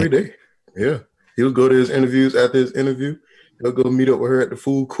to the bank. Every day. Yeah, he would go to his interviews. After his interview, he'll go meet up with her at the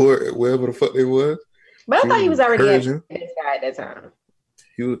food court, at wherever the fuck they was. But I thought he was already at Best Buy at that time.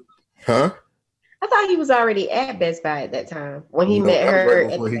 He was, huh? I thought he was already at Best Buy at that time when he met her. Right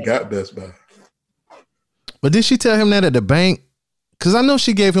before he got Best Buy. But did she tell him that at the bank? Because I know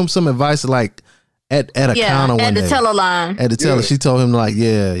she gave him some advice, like at a counter one day. At the teller line. At the teller, she told him like,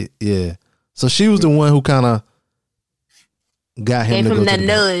 yeah. So she was the one who kind of got him gave to him go that to the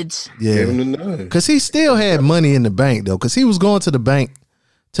nudge. Bank. Yeah, gave him the nudge. Because he still had money in the bank though. Because he was going to the bank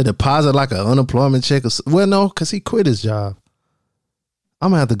to deposit like an unemployment check. Well, no, because he quit his job.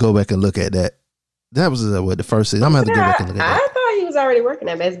 I'm gonna have to go back and look at that. That was the first thing. I'm gonna have to go back and look at that. I thought he was already working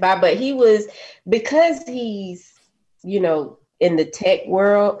at Best Buy, but he was, because he's, in the tech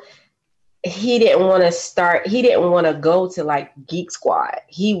world, he didn't want to go to like Geek Squad.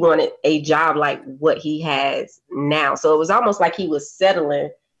 He wanted a job like what he has now. So it was almost like he was settling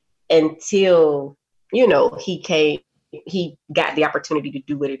until, he got the opportunity to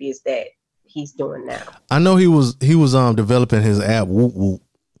do what it is that he's doing now. I know he was developing his app Whoop Whoop.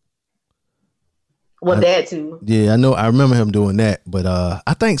 Well, that too. Yeah, I know. I remember him doing that, but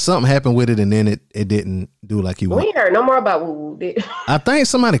I think something happened with it, and then it didn't do like he wanted. We ain't heard no more about Woo Woo. I think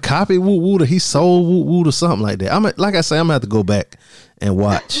somebody copied Woo Woo, or he sold Woo Woo or something like that. Like I say, I'm gonna have to go back and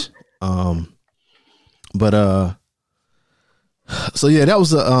watch. So yeah, that was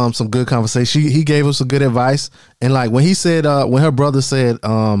some good conversation. He gave us some good advice, and like when he said, when her brother said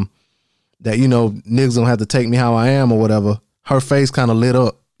that niggas don't have to take me how I am or whatever, her face kind of lit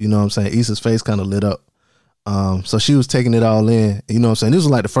up. You know what I'm saying? Issa's face kind of lit up. So she was taking it all in. You know what I'm saying? This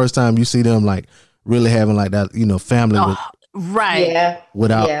was like the first time you see them like really having like that, family right. Yeah.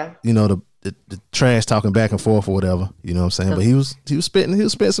 Without the trash talking back and forth or whatever. You know what I'm saying? But he was spitting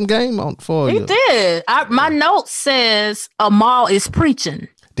some game on for you. He did. My note says Amal is preaching.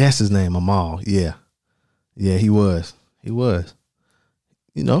 That's his name, Amal. Yeah. Yeah, he was. But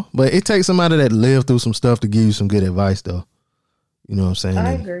it takes somebody that lived through some stuff to give you some good advice though. You know what I'm saying?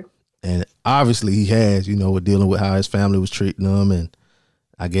 I agree. And obviously he has, with dealing with how his family was treating him, and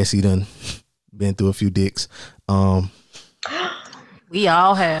I guess he done been through a few dicks. We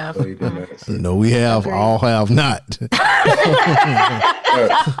all have. No, we have. Okay. All have not.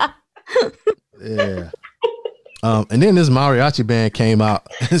 Yeah. And then this mariachi band came out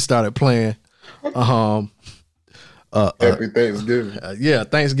and started playing. Happy Thanksgiving. Yeah,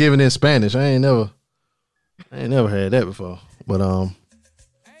 Thanksgiving in Spanish. I ain't never had that before. But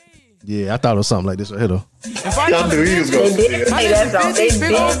yeah, I thought it was something like this right here though. I knew he was gonna say that. He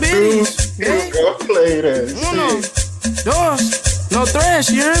was gonna play that shit. Doors, no thrash,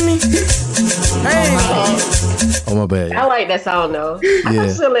 you hear me? Hey. Oh, my bad. I like that song though. Yeah.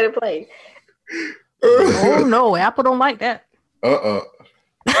 I should let it play. Oh no, Apple don't like that. Oh,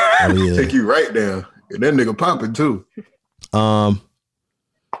 yeah. Take you right down. And that nigga popping too.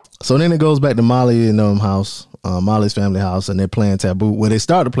 So then it goes back to Molly and house, Molly's family house, and they're playing Taboo. Well, they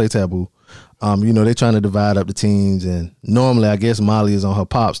start to play Taboo. They're trying to divide up the teams, and normally I guess Molly is on her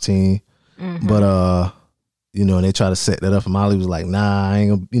pop's team, but they try to set that up. And Molly was like, "Nah, I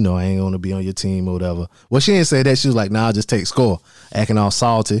ain't gonna be on your team or whatever." Well, she didn't say that. She was like, "Nah, just take score," acting all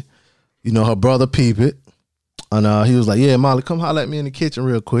salty. Her brother peep it, and he was like, "Yeah, Molly, come holler at me in the kitchen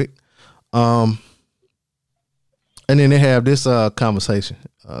real quick." And then they have this conversation.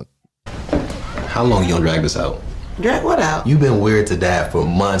 How long you gonna drag this out? Drag what out? You've been weird to Dad for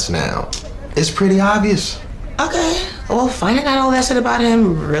months now. It's pretty obvious. Okay. Well, finding out all that shit about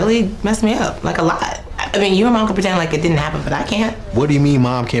him really messed me up. Like, a lot. I mean, you and Mom can pretend like it didn't happen, but I can't. What do you mean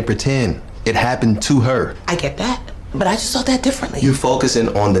Mom can't pretend? It happened to her. I get that. But I just saw that differently. You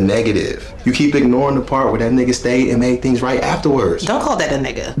focusing on the negative. You keep ignoring the part where that nigga stayed and made things right afterwards. Don't call that a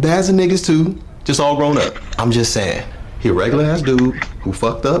nigga. Dads and niggas too. Just all grown up. I'm just saying. He a regular ass dude who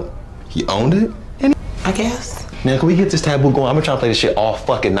fucked up. He owned it. And I guess. Man, can we get this Taboo going? I've been trying to play this shit all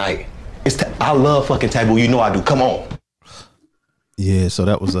fucking night. I love fucking Taboo. You know I do. Come on. Yeah, so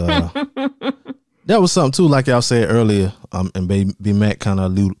that was that was something too, like y'all said earlier. And B Mac kind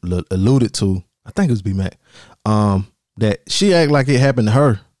of alluded to. I think it was B Mac. That she act like it happened to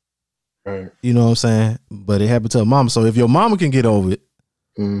her. Right. You know what I'm saying? But it happened to her mama. So if your mama can get over it,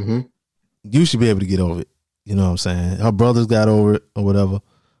 you should be able to get over it. You know what I'm saying? Her brothers got over it or whatever.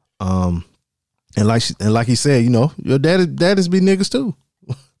 And like he said, your daddies be niggas too.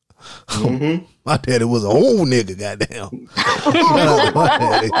 My daddy was a whole nigga, goddamn. Shout out my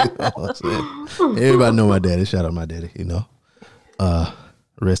daddy. You know what I'm saying? Everybody know my daddy. Shout out my daddy.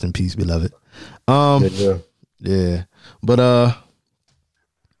 Rest in peace, beloved. Yeah. But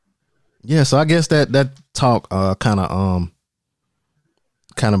so I guess that talk kind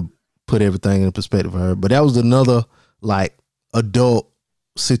of put everything in perspective for her. But that was another like adult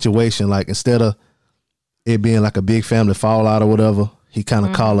situation. Like instead of it being like a big family fallout or whatever, he kind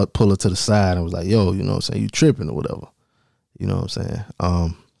of pull her to the side and was like, "Yo, you know what I'm saying? You tripping or whatever." You know what I'm saying?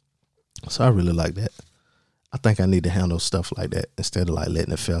 So I really like that. I think I need to handle stuff like that instead of like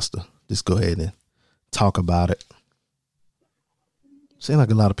letting it fester. Just go ahead and talk about it. Seems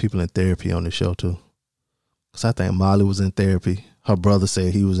like a lot of people in therapy on the show too. Cause I think Molly was in therapy. Her brother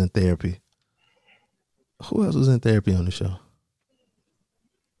said he was in therapy. Who else was in therapy on the show?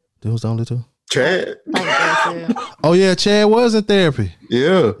 There was the only two? Chad. Oh yeah, Chad was in therapy.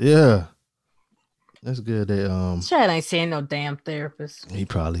 Yeah. That's good. Chad ain't seeing no damn therapist. He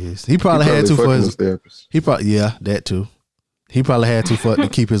probably is. He probably had to for his therapist. That too. He probably had to to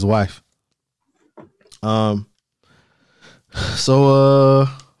keep his wife. So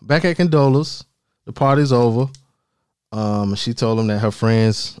back at Condola's, the party's over. She told him that her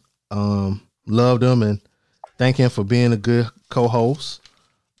friends loved him and thank him for being a good co-host.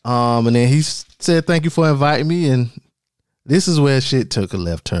 And then he said, "Thank you for inviting me." And this is where shit took a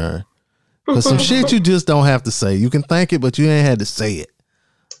left turn. Because some shit you just don't have to say. You can thank it, but you ain't had to say it.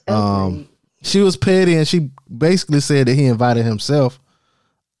 She was petty and she basically said that he invited himself.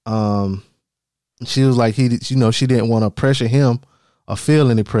 She was like, she didn't want to pressure him or feel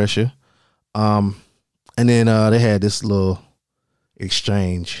any pressure. And then they had this little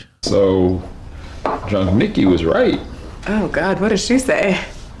exchange. So, Drunk Nikki was right. Oh God, what did she say?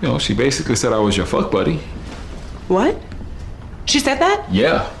 She basically said I was your fuck buddy. What? She said that?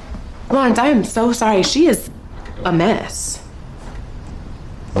 Yeah. Lawrence, I am so sorry. She is a mess.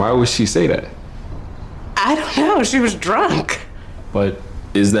 Why would she say that? I don't know. She was drunk. But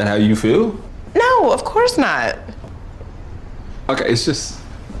is that how you feel? No, of course not. Okay, it's just...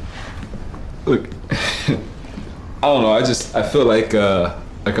 Look, I don't know. I feel like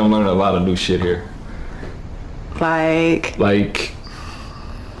I'm learning a lot of new shit here. Like,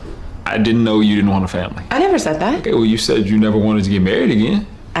 I didn't know you didn't want a family. I never said that. Okay, well, you said you never wanted to get married again.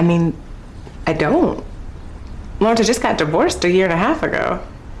 I mean, I don't. Lawrence, I just got divorced 1.5 years ago.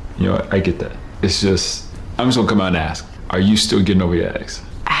 You know what? I get that. It's just, I'm just gonna come out and ask, are you still getting over your ex?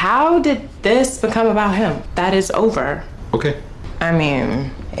 How did this become about him? That is over. Okay. I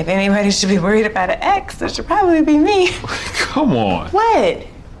mean, if anybody should be worried about an ex, it should probably be me. Come on. What?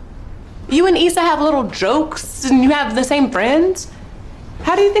 You and Issa have little jokes and you have the same friends?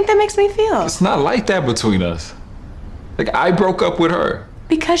 How do you think that makes me feel? It's not like that between us. Like, I broke up with her.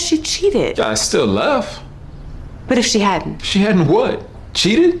 Because she cheated. I still left. But if she hadn't? She hadn't what?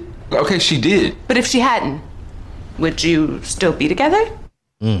 Cheated? Okay, she did. But if she hadn't, would you still be together?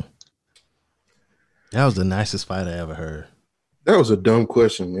 That was the nicest fight I ever heard. That was a dumb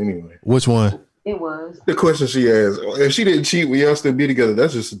question anyway. Which one? It was. The question she asked, if she didn't cheat, we all still be together.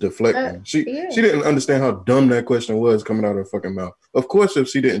 That's just deflecting. She didn't understand how dumb that question was coming out of her fucking mouth. Of course, if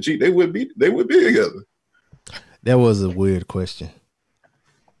she didn't cheat, they would be together. That was a weird question.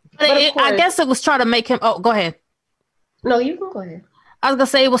 I guess it was trying to make him. Oh, go ahead. No, you can go ahead. I was gonna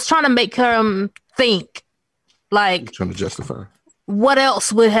say it was trying to make him think, like, trying to justify what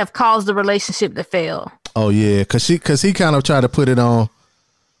else would have caused the relationship to fail. Oh yeah, cause he kind of tried to put it on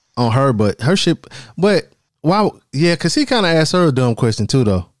her, but her shit. But why? Yeah, cause he kind of asked her a dumb question too,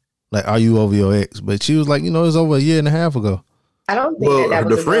 though. Like, are you over your ex? But she was like, it was over a year and a half ago. I don't think that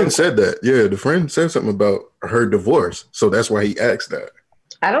was the friend said that. Yeah, the friend said something about her divorce, so that's why he asked that.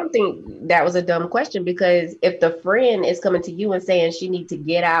 I don't think that was a dumb question, because if the friend is coming to you and saying she needs to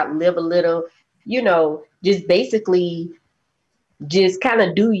get out, live a little, just basically just kind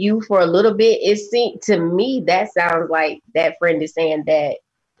of do you for a little bit, to me, that sounds like that friend is saying that,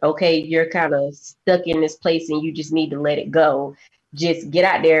 okay, you're kind of stuck in this place and you just need to let it go. Just get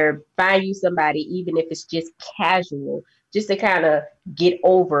out there, find you somebody, even if it's just casual, just to kind of get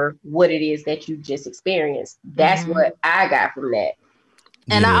over what it is that you just experienced. That's what I got from that.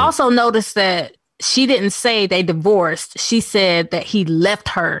 And I also noticed that she didn't say they divorced. She said that he left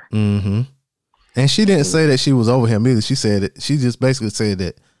her. Mm-hmm. And she didn't say that she was over him either. She said it. She just basically said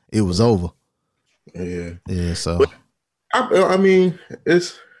that it was over. Yeah. Yeah. So, but I mean,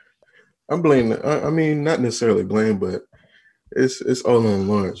 I'm blaming. I mean, not necessarily blame, but it's all on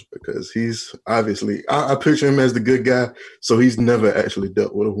Lawrence, because he's obviously. I picture him as the good guy, so he's never actually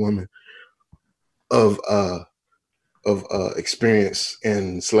dealt with a woman of experience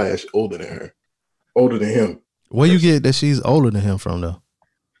and / older than him. Where you get that she's older than him from, though?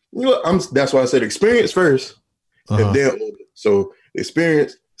 That's why I said experience first, and then older. So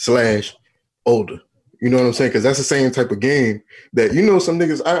experience / older. You know what I'm saying? Because that's the same type of game that some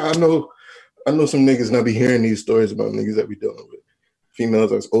niggas. I know some niggas, and I be hearing these stories about niggas that be dealing with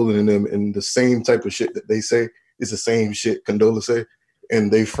females that's older than them, and the same type of shit that they say is the same shit Condola say.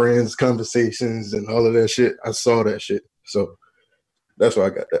 And they friends conversations and all of that shit. I saw that shit. So that's why I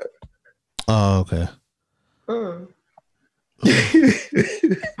got that. Oh, okay.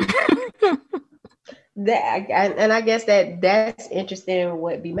 And I guess that's interesting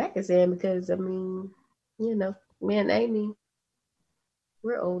what B Mac is saying, because I mean, me and Amy,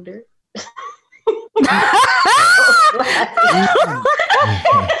 we're older.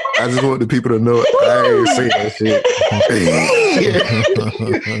 I just want the people to know I ain't saying that shit.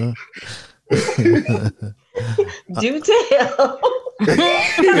 Do tell.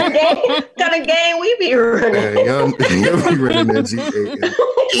 Kind of game we be running. Y'all be running that GA.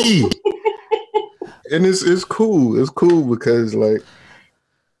 And it's cool. It's cool because like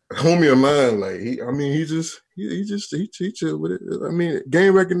homie of mine, like he chill with it. I mean,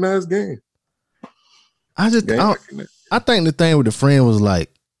 game recognized game. I think the thing with the friend was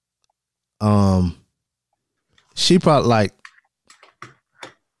like, she probably like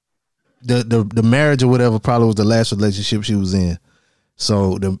the marriage or whatever probably was the last relationship she was in.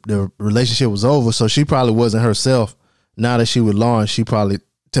 So the relationship was over. So she probably wasn't herself. Now that she with Lauren, she probably,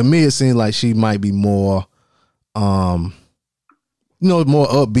 to me, it seemed like she might be more, more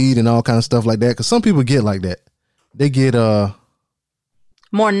upbeat and all kind of stuff like that. Cause some people get like that. They get,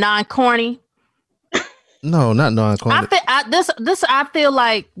 more non-corny. No, not non-corny. I feel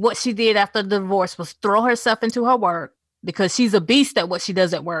like what she did after the divorce was throw herself into her work, because she's a beast at what she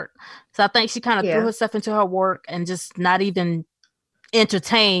does at work. So I think she kind of threw herself into her work and just not even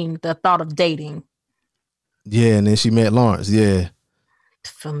entertain the thought of dating. Yeah, and then she met Lawrence. Yeah.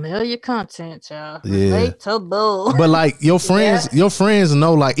 Familiar content, y'all. Yeah. Relatable. But like your friends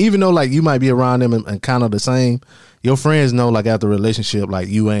know, like, even though like you might be around them and kind of the same, your friends know like after a relationship, like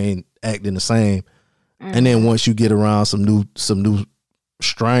you ain't acting the same. Mm-hmm. And then once you get around some new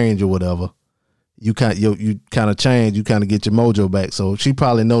strange or whatever, you kind of change, you kind of get your mojo back. So she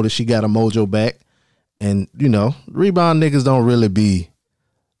probably noticed she got a mojo back. And, rebound niggas don't really be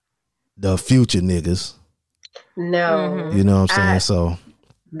the future niggas. No. You know what I'm saying? So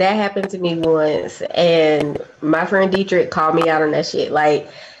that happened to me once, and my friend Dietrich called me out on that shit. Like,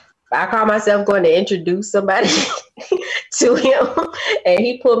 I caught myself going to introduce somebody to him, and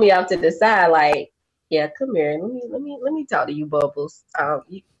he pulled me off to the side, like, "Yeah, come here. Let me talk to you, Bubbles.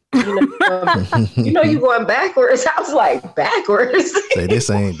 You going backwards." I was like, "Backwards?" Say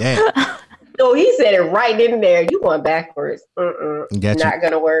this ain't that. No, he said it right in there. You going backwards? Not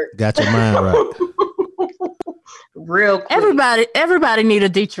gonna work. Got your mind right. Real quick. Everybody need a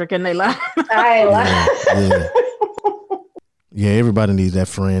Dietrich in their life. I ain't lying. Yeah, everybody needs that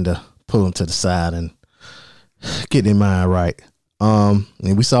friend to pull them to the side and get their mind right. And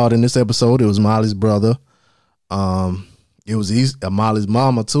we saw it in this episode. It was Molly's brother. It was Molly's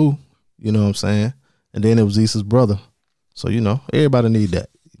mama too. You know what I'm saying? And then it was Issa's brother. So everybody need that.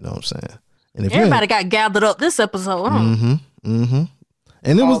 You know what I'm saying? And if everybody got gathered up this episode. Huh?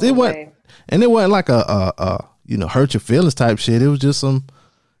 And it wasn't like a hurt your feelings type shit. It was just some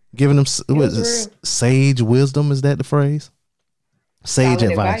giving them sage wisdom. Is that the phrase? Sage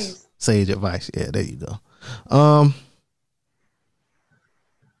advice. Sage advice. Yeah, there you go.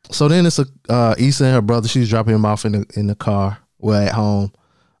 So then it's Issa and her brother. She's dropping him off in the car. We're at home.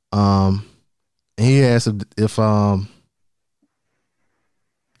 And he asked if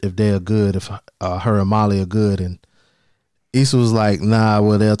they're good, if her and Molly are good, and Issa was like, "Nah,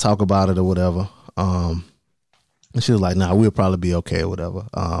 well they'll talk about it or whatever." And she was like, "Nah, we'll probably be okay or whatever."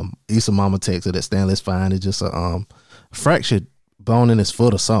 Issa mama texted that Stanley's fine. It's just a fractured bone in his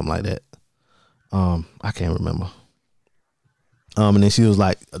foot or something like that. I can't remember. And then she was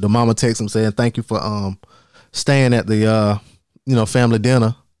like, the mama texted him saying, "Thank you for staying at the family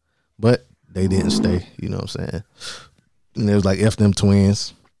dinner," but they didn't stay. You know what I'm saying? And it was like F them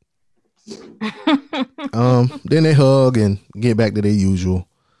twins. Then they hug and get back to their usual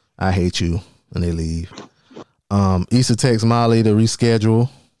 "I hate you," and they leave. Issa texts Molly to reschedule,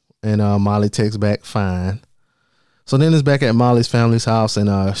 and Molly texts back fine. So then it's back at Molly's family's house,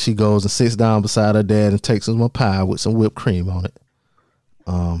 and she goes and sits down beside her dad and takes him a pie with some whipped cream on it.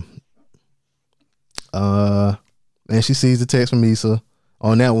 And she sees the text from Issa.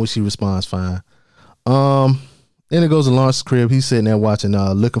 On that one, she responds fine. Then it goes to Lawrence's crib. He's sitting there watching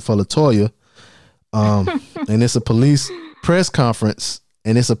Looking for LaToya. And it's a police press conference,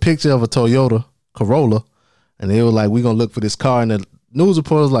 and it's a picture of a Toyota Corolla. And they were like, "We're going to look for this car." And the news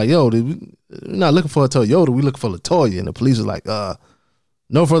reporter was like, "Yo, we're not looking for a Toyota. We're looking for LaToya." And the police was like,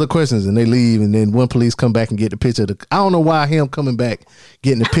 "No further questions." And they leave. And then one police come back and get the picture of I don't know why him coming back,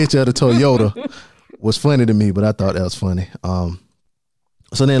 getting the picture of the Toyota was funny to me, but I thought that was funny.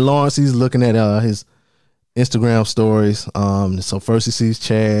 So then Lawrence, he's looking at his Instagram stories. So first he sees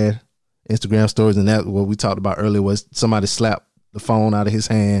Chad Instagram stories, and that what we talked about earlier was somebody slapped the phone out of his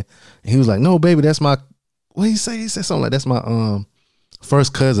hand, and he was like, "No, baby, that's my." What he say? He said something like, "That's my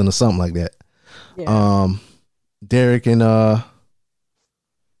first cousin" or something like that. Yeah. Derek and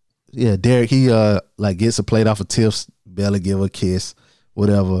Derek, he like gets a plate off of Tiff's belly, give her a kiss,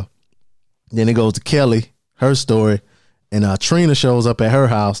 whatever. Then it goes to Kelly, her story. And Trina shows up at her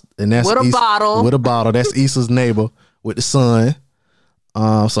house, and that's with a bottle. With a bottle. That's Issa's neighbor with the son.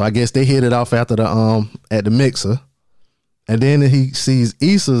 So I guess they hit it off after the at the mixer, and then he sees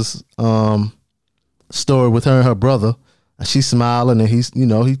Issa's story with her and her brother, and she's smiling, and he's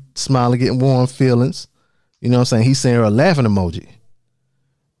he smiling, getting warm feelings. You know what I'm saying? He's sending her a laughing emoji,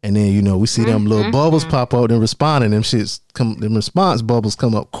 and then we see them little bubbles pop out and responding. Them shits come. Them response bubbles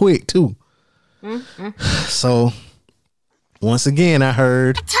come up quick too. So. Once again, I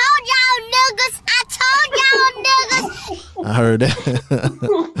heard. I heard that.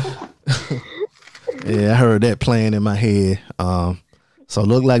 Yeah, I heard that playing in my head. So it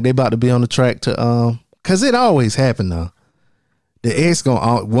looked like they about to be on the track to cause it always happen now. The ex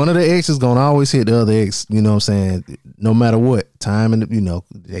one of the exes gonna always hit the other ex. You know what I'm saying? No matter what time, and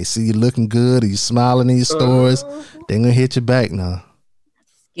they see you looking good, or you smiling in your stories, they gonna hit you back now.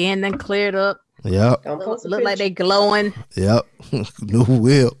 Skin then cleared up. Yep. Look like they glowing. Yep. New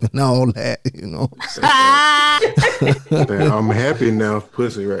whip and all that, Man, I'm happy now,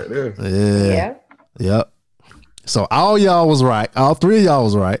 pussy right there. Yeah. Yep. So all y'all was right. All three of y'all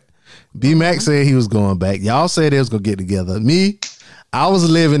was right. B-Mac said he was going back. Y'all said they was going to get together. Me, I was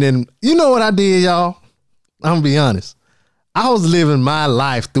living in, you know what I did, y'all? I'm going to be honest. I was living my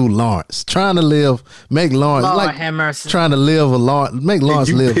life through Lawrence, trying to make Lawrence trying to live a Lawrence, make Lawrence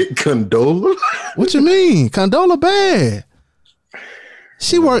live. Pick Condola? What you mean? Condola bad.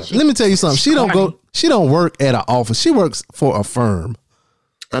 She works. Let me tell you something. She don't work at an office. She works for a firm.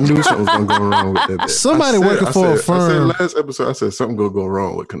 I knew something was gonna go wrong with that. Somebody working for a firm. I said last episode, I said something gonna go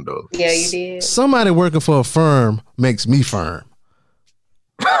wrong with Condola. Yeah, you did. Somebody working for a firm makes me firm.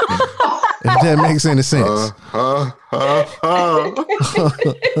 If that makes any sense.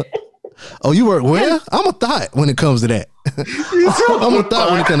 Oh, you work where? I'm a thought when it comes to that. I'm a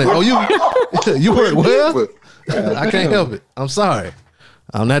thought when it comes to that. Oh, you work where? I can't help it. I'm sorry.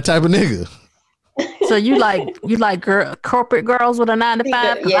 I'm that type of nigga. So you like corporate girls with a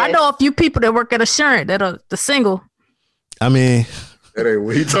 9-to-5? Yeah. I know a few people that work at Assurant that are the single. I mean, that ain't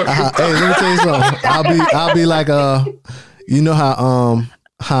what he talking about. Hey, let me tell you something. I'll be like you know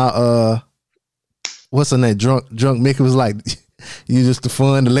how what's her name? Drunk Mickey was like, you just the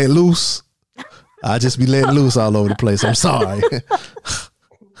fun to let loose. I just be letting loose all over the place. I'm sorry.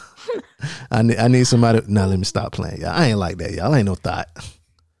 I need somebody. Now let me stop playing, y'all. I ain't like that, y'all. Ain't no thought.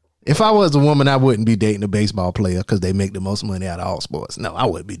 If I was a woman, I wouldn't be dating a baseball player because they make the most money out of all sports. No, I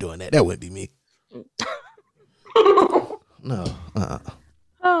wouldn't be doing that. That wouldn't be me. No.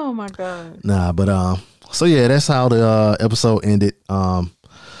 Oh my God. Nah, but so yeah, that's how the episode ended.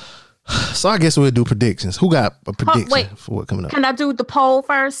 So I guess we'll do predictions. Who got a prediction for what coming up? Can I do the poll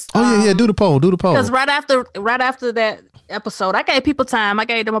first? Oh yeah, do the poll. Because right after that episode, I gave people time. I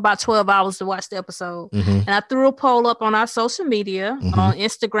gave them about 12 hours to watch the episode, and I threw a poll up on our social media on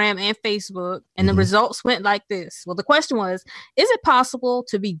Instagram and Facebook, and the results went like this. Well, the question was: is it possible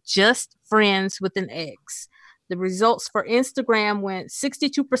to be just friends with an ex? The results for Instagram went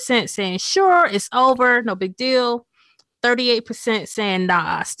 62% saying sure, it's over, no big deal. 38% saying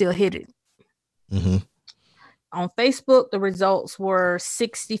nah, I still hit it. On Facebook, the results were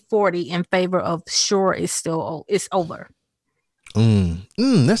 60-40 in favor of sure, it's over.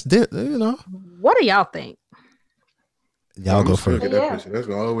 That's you know. What do y'all think? Y'all go first. That's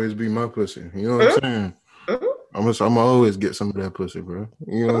gonna always be my pussy. You know what I'm saying? I'm gonna always get some of that pussy, bro.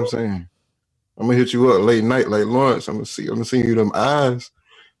 You know what I'm saying? I'm gonna hit you up late night like Lawrence. I'm gonna see you them eyes.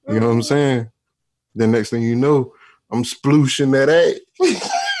 You know what I'm saying? Then next thing you know, I'm splooshing that ass.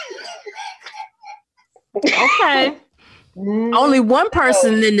 Okay. Only one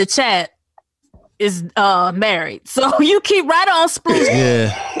person in the chat is married, so you keep right on splooshing.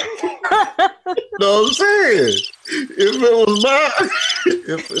 Yeah. Know what I'm saying? If it was not,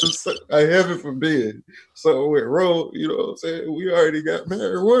 I heaven forbid, something went wrong. You know what I'm saying? We already got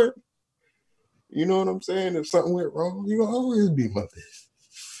married. What? You know what I'm saying? If something went wrong, you gonna always be my bitch.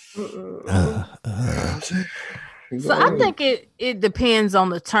 So I think it depends on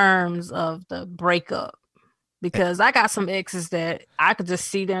the terms of the breakup, because I got some exes that I could just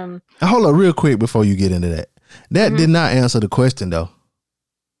see them. Hold up real quick before you get into that. That did not answer the question though.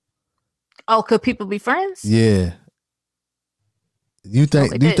 Oh, could people be friends? Yeah. You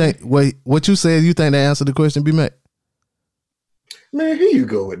think what you said, you think that answered the question, B-Mac? Man, here you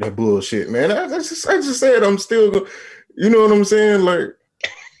go with that bullshit, man. I just said I'm still going. You know what I'm saying? Like,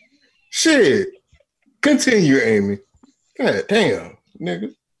 shit. Continue, Amy. God damn,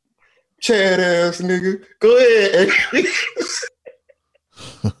 nigga. Chad ass nigga. Go ahead, Amy.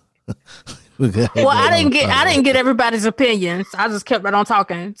 Well, I didn't get everybody's opinions. I just kept right on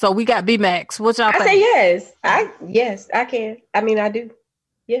talking. So we got B-Max. What y'all think? I say yes. Yes, I can. I mean, I do.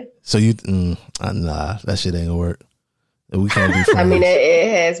 Yeah. So you nah, that shit ain't gonna work. We can't be friends. I mean, it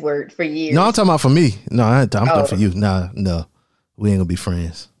has worked for years. No, I'm talking about for me. No, I'm talking for you. Nah, no. We ain't gonna be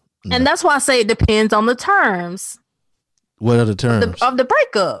friends. No. And that's why I say it depends on the terms. What are the terms? Of the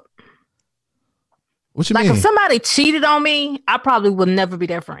breakup. What you mean? Like if somebody cheated on me, I probably would never be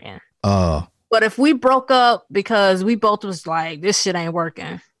their friend. But if we broke up because we both was like, this shit ain't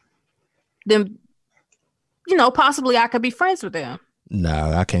working, then, you know, possibly I could be friends with them.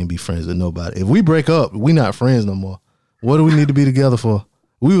 Nah, I can't be friends with nobody. If we break up, we not friends no more. What do we need to be together for?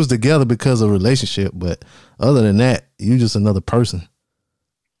 We was together because of a relationship, but other than that, you just another person.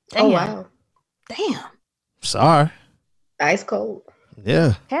 Damn. Oh, wow. Damn. Sorry. Ice cold.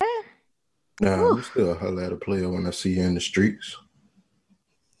 Yeah. Okay. Nah, I'm still holler at a player when I see you in the streets.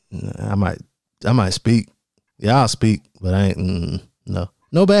 I might speak. Yeah, I'll speak, but I ain't. No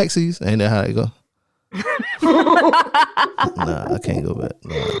backsies. Ain't that how it go? Nah, I can't go back.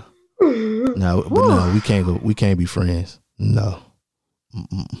 No, but no, we can't go. We can't be friends. No.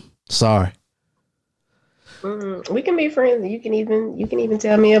 Sorry. We can be friends. You can even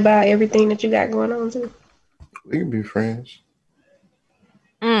tell me about everything that you got going on too. We can be friends.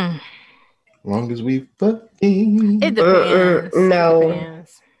 Long as we fucking. It depends. No. It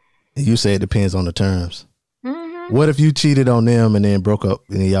depends. You say it depends on the terms. What if you cheated on them and then broke up,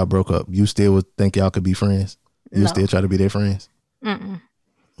 and then y'all broke up? You still would think y'all could be friends? You still try to be their friends?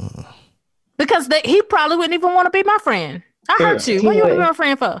 Because he probably wouldn't even want to be my friend. I hurt you. What you want to be my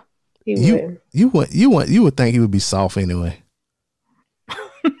friend for? You would think he would be soft anyway.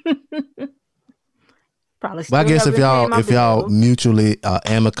 Probably. But I guess if y'all mutually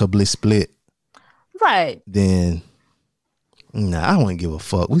amicably split, right? Then I wouldn't give a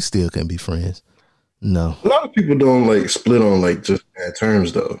fuck. We still can be friends. No. A lot of people don't like split on like just bad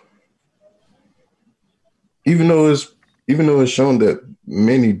terms though. Even though it's shown that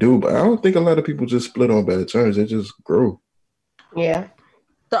many do, but I don't think a lot of people just split on bad terms. They just grow. Yeah.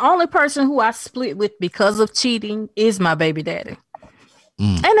 The only person who I split with because of cheating is my baby daddy.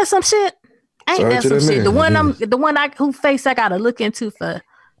 Ain't that some shit? Ain't that some shit? The one who face I gotta look into for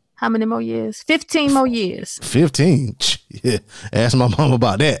how many more years? 15 more years. 15? Yeah. Ask my mom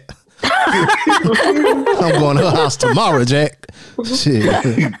about that. I'm going to her house tomorrow, Jack. Shit.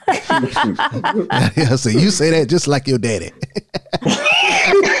 Yeah, so you say that just like your daddy.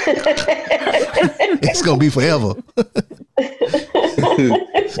 It's gonna be forever.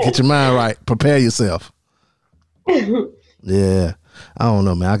 Get your mind right. Prepare yourself. Yeah, I don't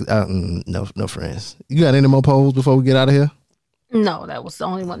know, man. No friends. You got any more polls before we get out of here? No, that was the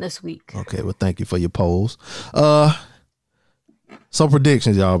only one this week. Okay, well, thank you for your polls. Some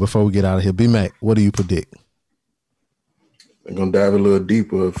predictions, y'all, before we get out of here. B-Mac, what do you predict? They're gonna dive a little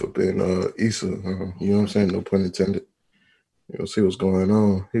deeper for being Issa. You know what I'm saying? No pun intended. You know, see what's going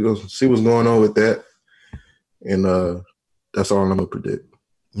on. He goes see what's going on with that, and that's all I'm gonna predict.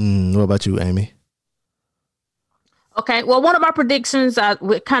 What about you, Amy? Okay, well, one of my predictions,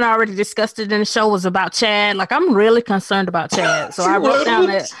 we kind of already discussed it in the show, was about Chad. Like, I'm really concerned about Chad. So I wrote down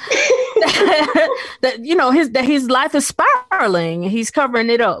that you know, his life is spiraling. He's covering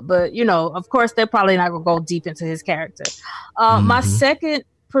it up. But, you know, of course, they're probably not going to go deep into his character. My second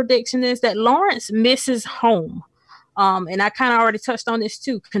prediction is that Lawrence misses home. And I kind of already touched on this,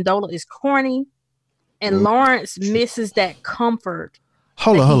 too. Condola is corny. And Lawrence misses that comfort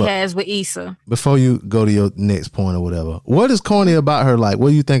he has with Issa. Before you go to your next point or whatever, what is corny about her? Like, what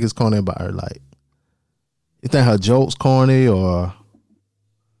do you think is corny about her? Like, you think her jokes corny or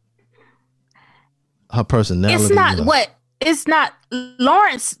her personality? It's not it's not.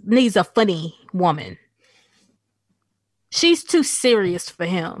 Lawrence needs a funny woman. She's too serious for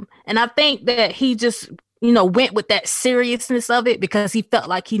him. And I think that he just, you know, went with that seriousness of it because he felt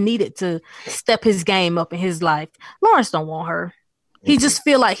like he needed to step his game up in his life. Lawrence don't want her. He just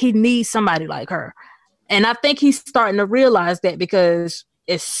feel like he needs somebody like her. And I think he's starting to realize that because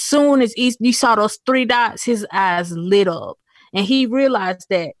as soon as you saw those 3 dots, his eyes lit up. And he realized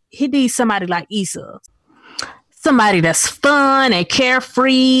that he needs somebody like Issa. Somebody that's fun and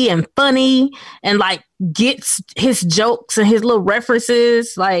carefree and funny and like gets his jokes and his little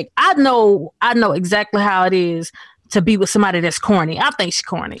references. Like, I know exactly how it is to be with somebody that's corny. I think she's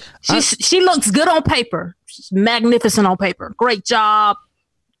corny. She looks good on paper. She's magnificent on paper. Great job,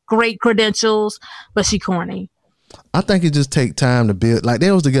 great credentials, but she corny. I think it just take time to build. Like,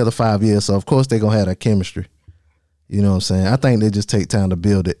 they was together 5 years, so of course they gonna have that chemistry. You know what I'm saying? I think they just take time to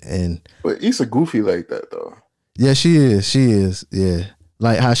build it. But Issa goofy like that though. Yeah, she is. Yeah,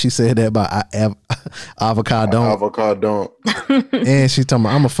 like how she said that about avocado. Avocado. And she talking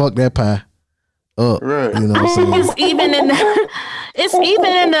about, I'm gonna fuck that pie up. Right. You know what I'm saying? It's even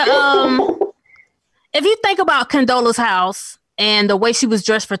in the if you think about Condola's house and the way she was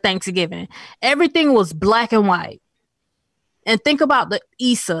dressed for Thanksgiving, everything was black and white. And think about the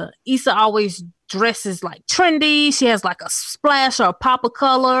Issa. Issa always dresses like trendy. She has like a splash or a pop of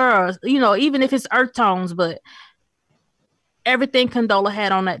color, or, you know, even if it's earth tones, but everything Condola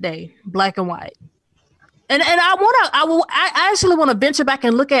had on that day, black and white. And I actually want to venture back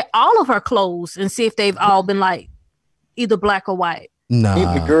and look at all of her clothes and see if they've all been like either black or white. Nah.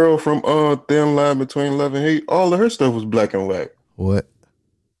 Ain't the girl from Thin Line Between Love and Hate, all of her stuff was black and white. What?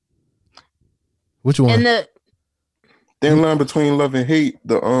 Which one? And the Thin Line Between Love and Hate,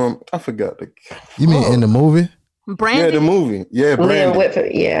 I forgot the. You mean in the movie? Brandy? Yeah, the movie. Yeah, Brandy.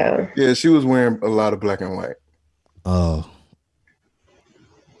 Whitford, yeah. Yeah, she was wearing a lot of black and white. Oh.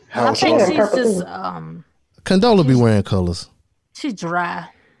 I think she's just Condola be wearing colors. She's dry.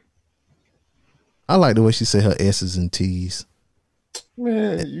 I like the way she said her S's and T's.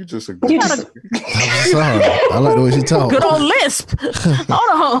 Man, you just a I'm sorry. I like the way she talk. Good old lisp.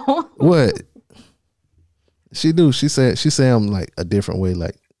 Hold on. What? She do. She said I'm like a different way,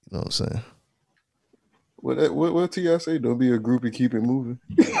 like, you know what I'm saying? What T.I. say? Don't be a groupie, keep it moving.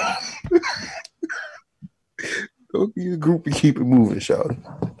 Don't be a groupie, keep it moving, shout.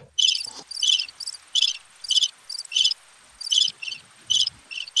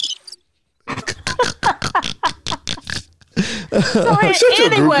 So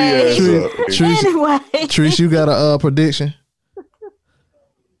anyway, Trish, you got a prediction?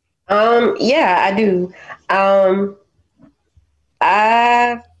 Yeah, I do.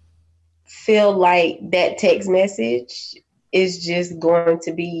 I feel like that text message is just going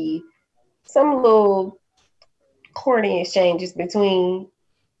to be some little corny exchanges between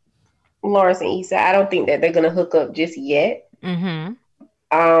Lawrence and Issa. I don't think that they're going to hook up just yet. Mm-hmm.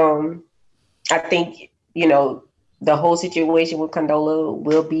 I think, you know, the whole situation with Condola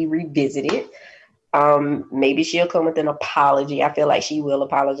will be revisited. Maybe she'll come with an apology. I feel like she will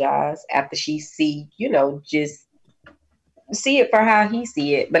apologize after she just see it for how he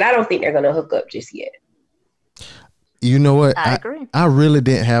see it. But I don't think they're going to hook up just yet. You know what? I agree. I really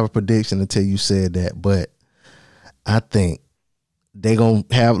didn't have a prediction until you said that, but I think they gonna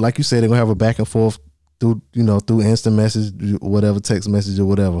have, like you said, they're gonna have a back and forth through instant message, whatever, text message or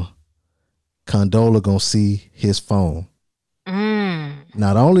whatever. Condola gonna see his phone.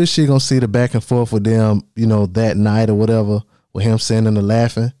 Not only is she gonna see the back and forth with them, that night or whatever, with him sending the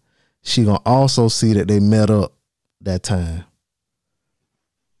laughing, she gonna also see that they met up that time.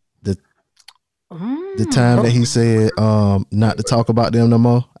 The time that he said not to talk about them no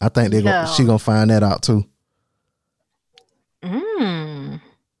more. I think she gonna find that out too. And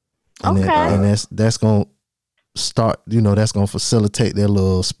that's gonna start, that's gonna facilitate their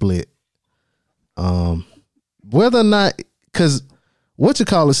little split. Whether or not, because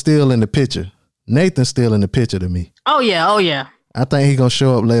is still in the picture. Nathan's still in the picture to me. Oh yeah. I think he's gonna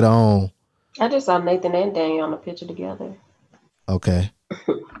show up later on. I just saw Nathan and Daniel on the picture together. Okay.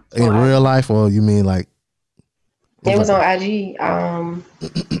 In real life, or you mean like? It was on IG.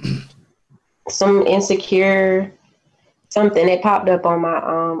 Some insecure something that popped up on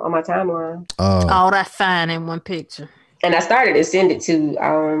my timeline. All that fine in one picture. And I started to send it to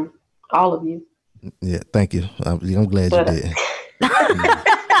all of you. Yeah, thank you. I'm glad you did.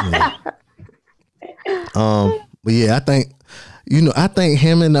 Yeah. But yeah, I think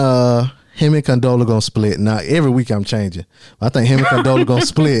him and Condola gonna split. Now every week I'm changing. I think him and Condola gonna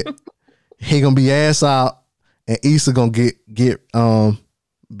split. He gonna be ass out, and Issa gonna get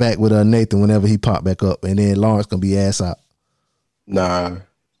back with Nathan whenever he pop back up, and then Lawrence gonna be ass out. Nah.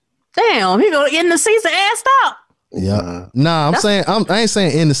 Damn, he gonna end the season assed out. Yeah. Nah, I ain't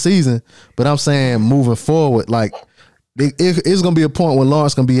saying in the season, but I'm saying moving forward, like it's gonna be a point when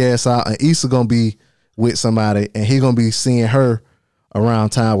Lawrence gonna be ass out, and Issa gonna be with somebody, and he gonna be seeing her around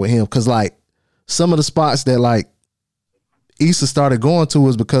town with him. Cause like some of the spots that like Issa started going to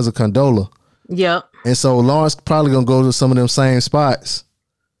was because of Condola. Yep. And so Lawrence probably gonna go to some of them same spots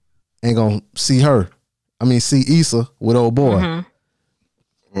and gonna see Issa with old boy.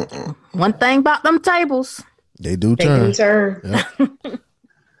 One thing about them tables. They do turn.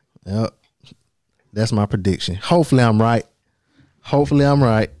 Yep. That's my prediction. Hopefully I'm right.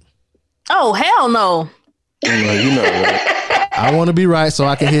 Oh, hell no. You know right. I want to be right so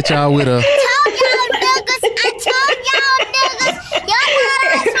I can hit y'all with a.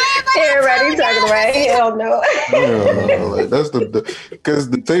 Everybody talking about hell no. Like, that's because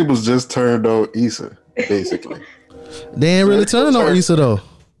the tables just turned on Issa, basically. They ain't really turning on Issa though.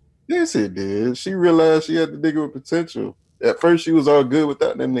 Yes, it did. She realized she had the nigga with potential. At first, she was all good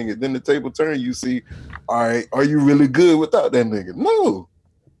without that nigga. Then the table turned. You see, all right, are you really good without that nigga? No.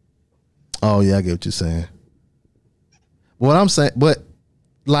 Oh yeah, I get what you're saying. What I'm saying, but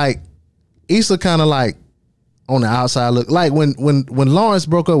like Issa kind of like on the outside look. Like when Lawrence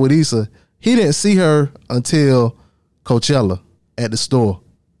broke up with Issa, he didn't see her until Coachella at the store.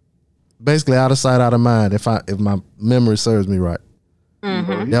 Basically, out of sight, out of mind. If my memory serves me right.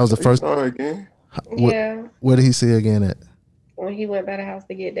 Mm-hmm. That was the first. Again. Where did he see her again at? When he went by the house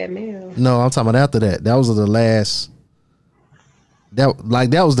to get that mail. No, I'm talking about after that. That was the last. That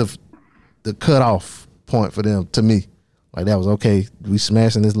was the cutoff point for them to me. Like that was okay. We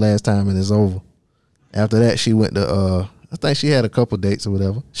smashing this last time and it's over. After that, she went to. I think she had a couple dates or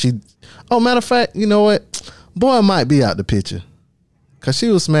whatever. Matter of fact, you know what? Boy might be out the picture, cause she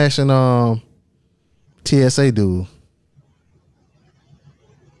was smashing TSA dude.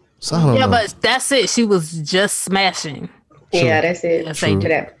 So I don't know. But that's it. She was just smashing. Yeah, that's it. True. To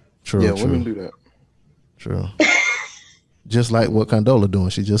that. True. Yeah, women do that. True. Just like what Condola doing,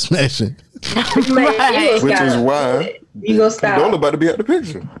 she just smashing. Right. Which is why you gonna stop. Condola about to be out the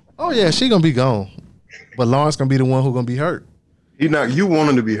picture. Oh yeah, she gonna be gone, but Lawrence gonna be the one who gonna be hurt. You want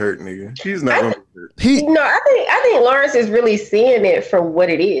him to be hurt, nigga. He's not gonna be hurt. I think Lawrence is really seeing it for what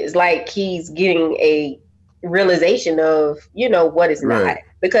it is. Like he's getting a realization of what is not,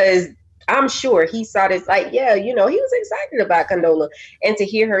 because I'm sure he saw this like he was excited about Condola, and to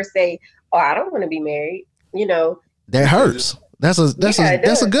hear her say, "Oh, I don't want to be married," that hurts. That's a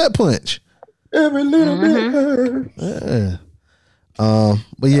gut punch. Every little bit hurts. Yeah.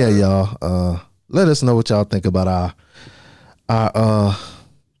 But yeah, y'all. Let us know what y'all think about our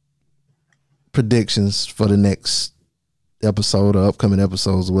predictions for the next episode or upcoming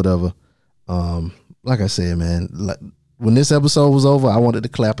episodes or whatever. Like I said, man, when this episode was over, I wanted to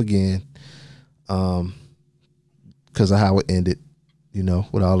clap again. Because of how it ended,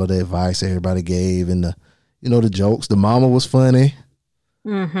 with all of the advice everybody gave and the jokes. The mama was funny.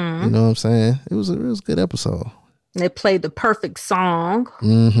 Mm-hmm. You know what I'm saying? It was a good episode. They played the perfect song.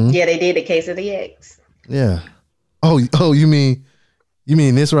 Mm-hmm. Yeah, they did the Case of the Ex. Yeah. Oh, you mean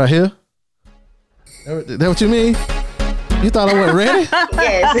this right here? That what you mean? You thought I wasn't ready?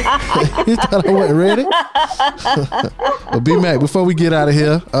 Yes. You thought I wasn't ready? Well, B-Mac, before we get out of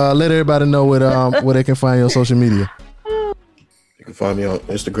here, let everybody know where they can find you on social media. You can find me on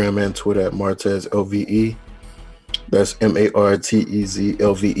Instagram and Twitter at MartezLVE. That's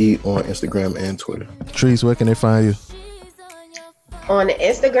MartezLVE on Instagram and Twitter. Trees, where can they find you? On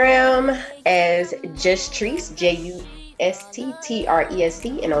Instagram as Just Trees,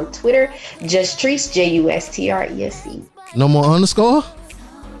 JUSTTRESC, and on Twitter, Just Trees, JUSTRESC. No more underscore?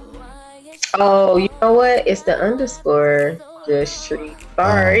 Oh, you know what? It's the underscore Just Trees.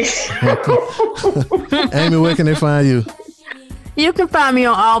 Sorry. Amy, where can they find you? You can find me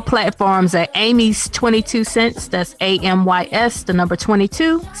on all platforms at Amy's 22 Cents. That's AMYS, the number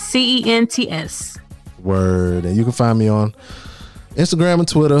 22, CENTS. Word. And you can find me on Instagram and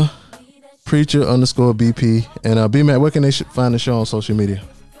Twitter, Preacher_BP. And B-Mac, where can they find the show on social media?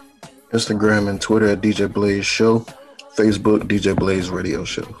 Instagram and Twitter at DJ Blaze Show. Facebook, DJ Blaze Radio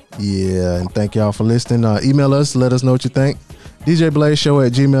Show. Yeah, and thank y'all for listening. Email us, let us know what you think.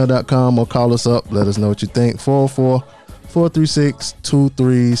 DJBlazeShow@gmail.com or call us up, let us know what you think.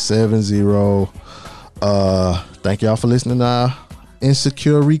 404-436-2370. Thank y'all for listening to our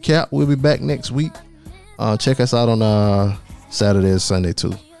Insecure Recap. We'll be back next week. Check us out on Saturday and Sunday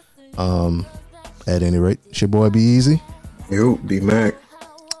too. At any rate, it's your boy Be Easy. Yo, B-Mac.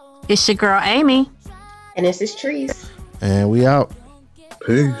 It's your girl Amy. And this is Trees. And we out.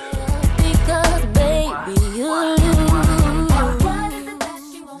 Peace.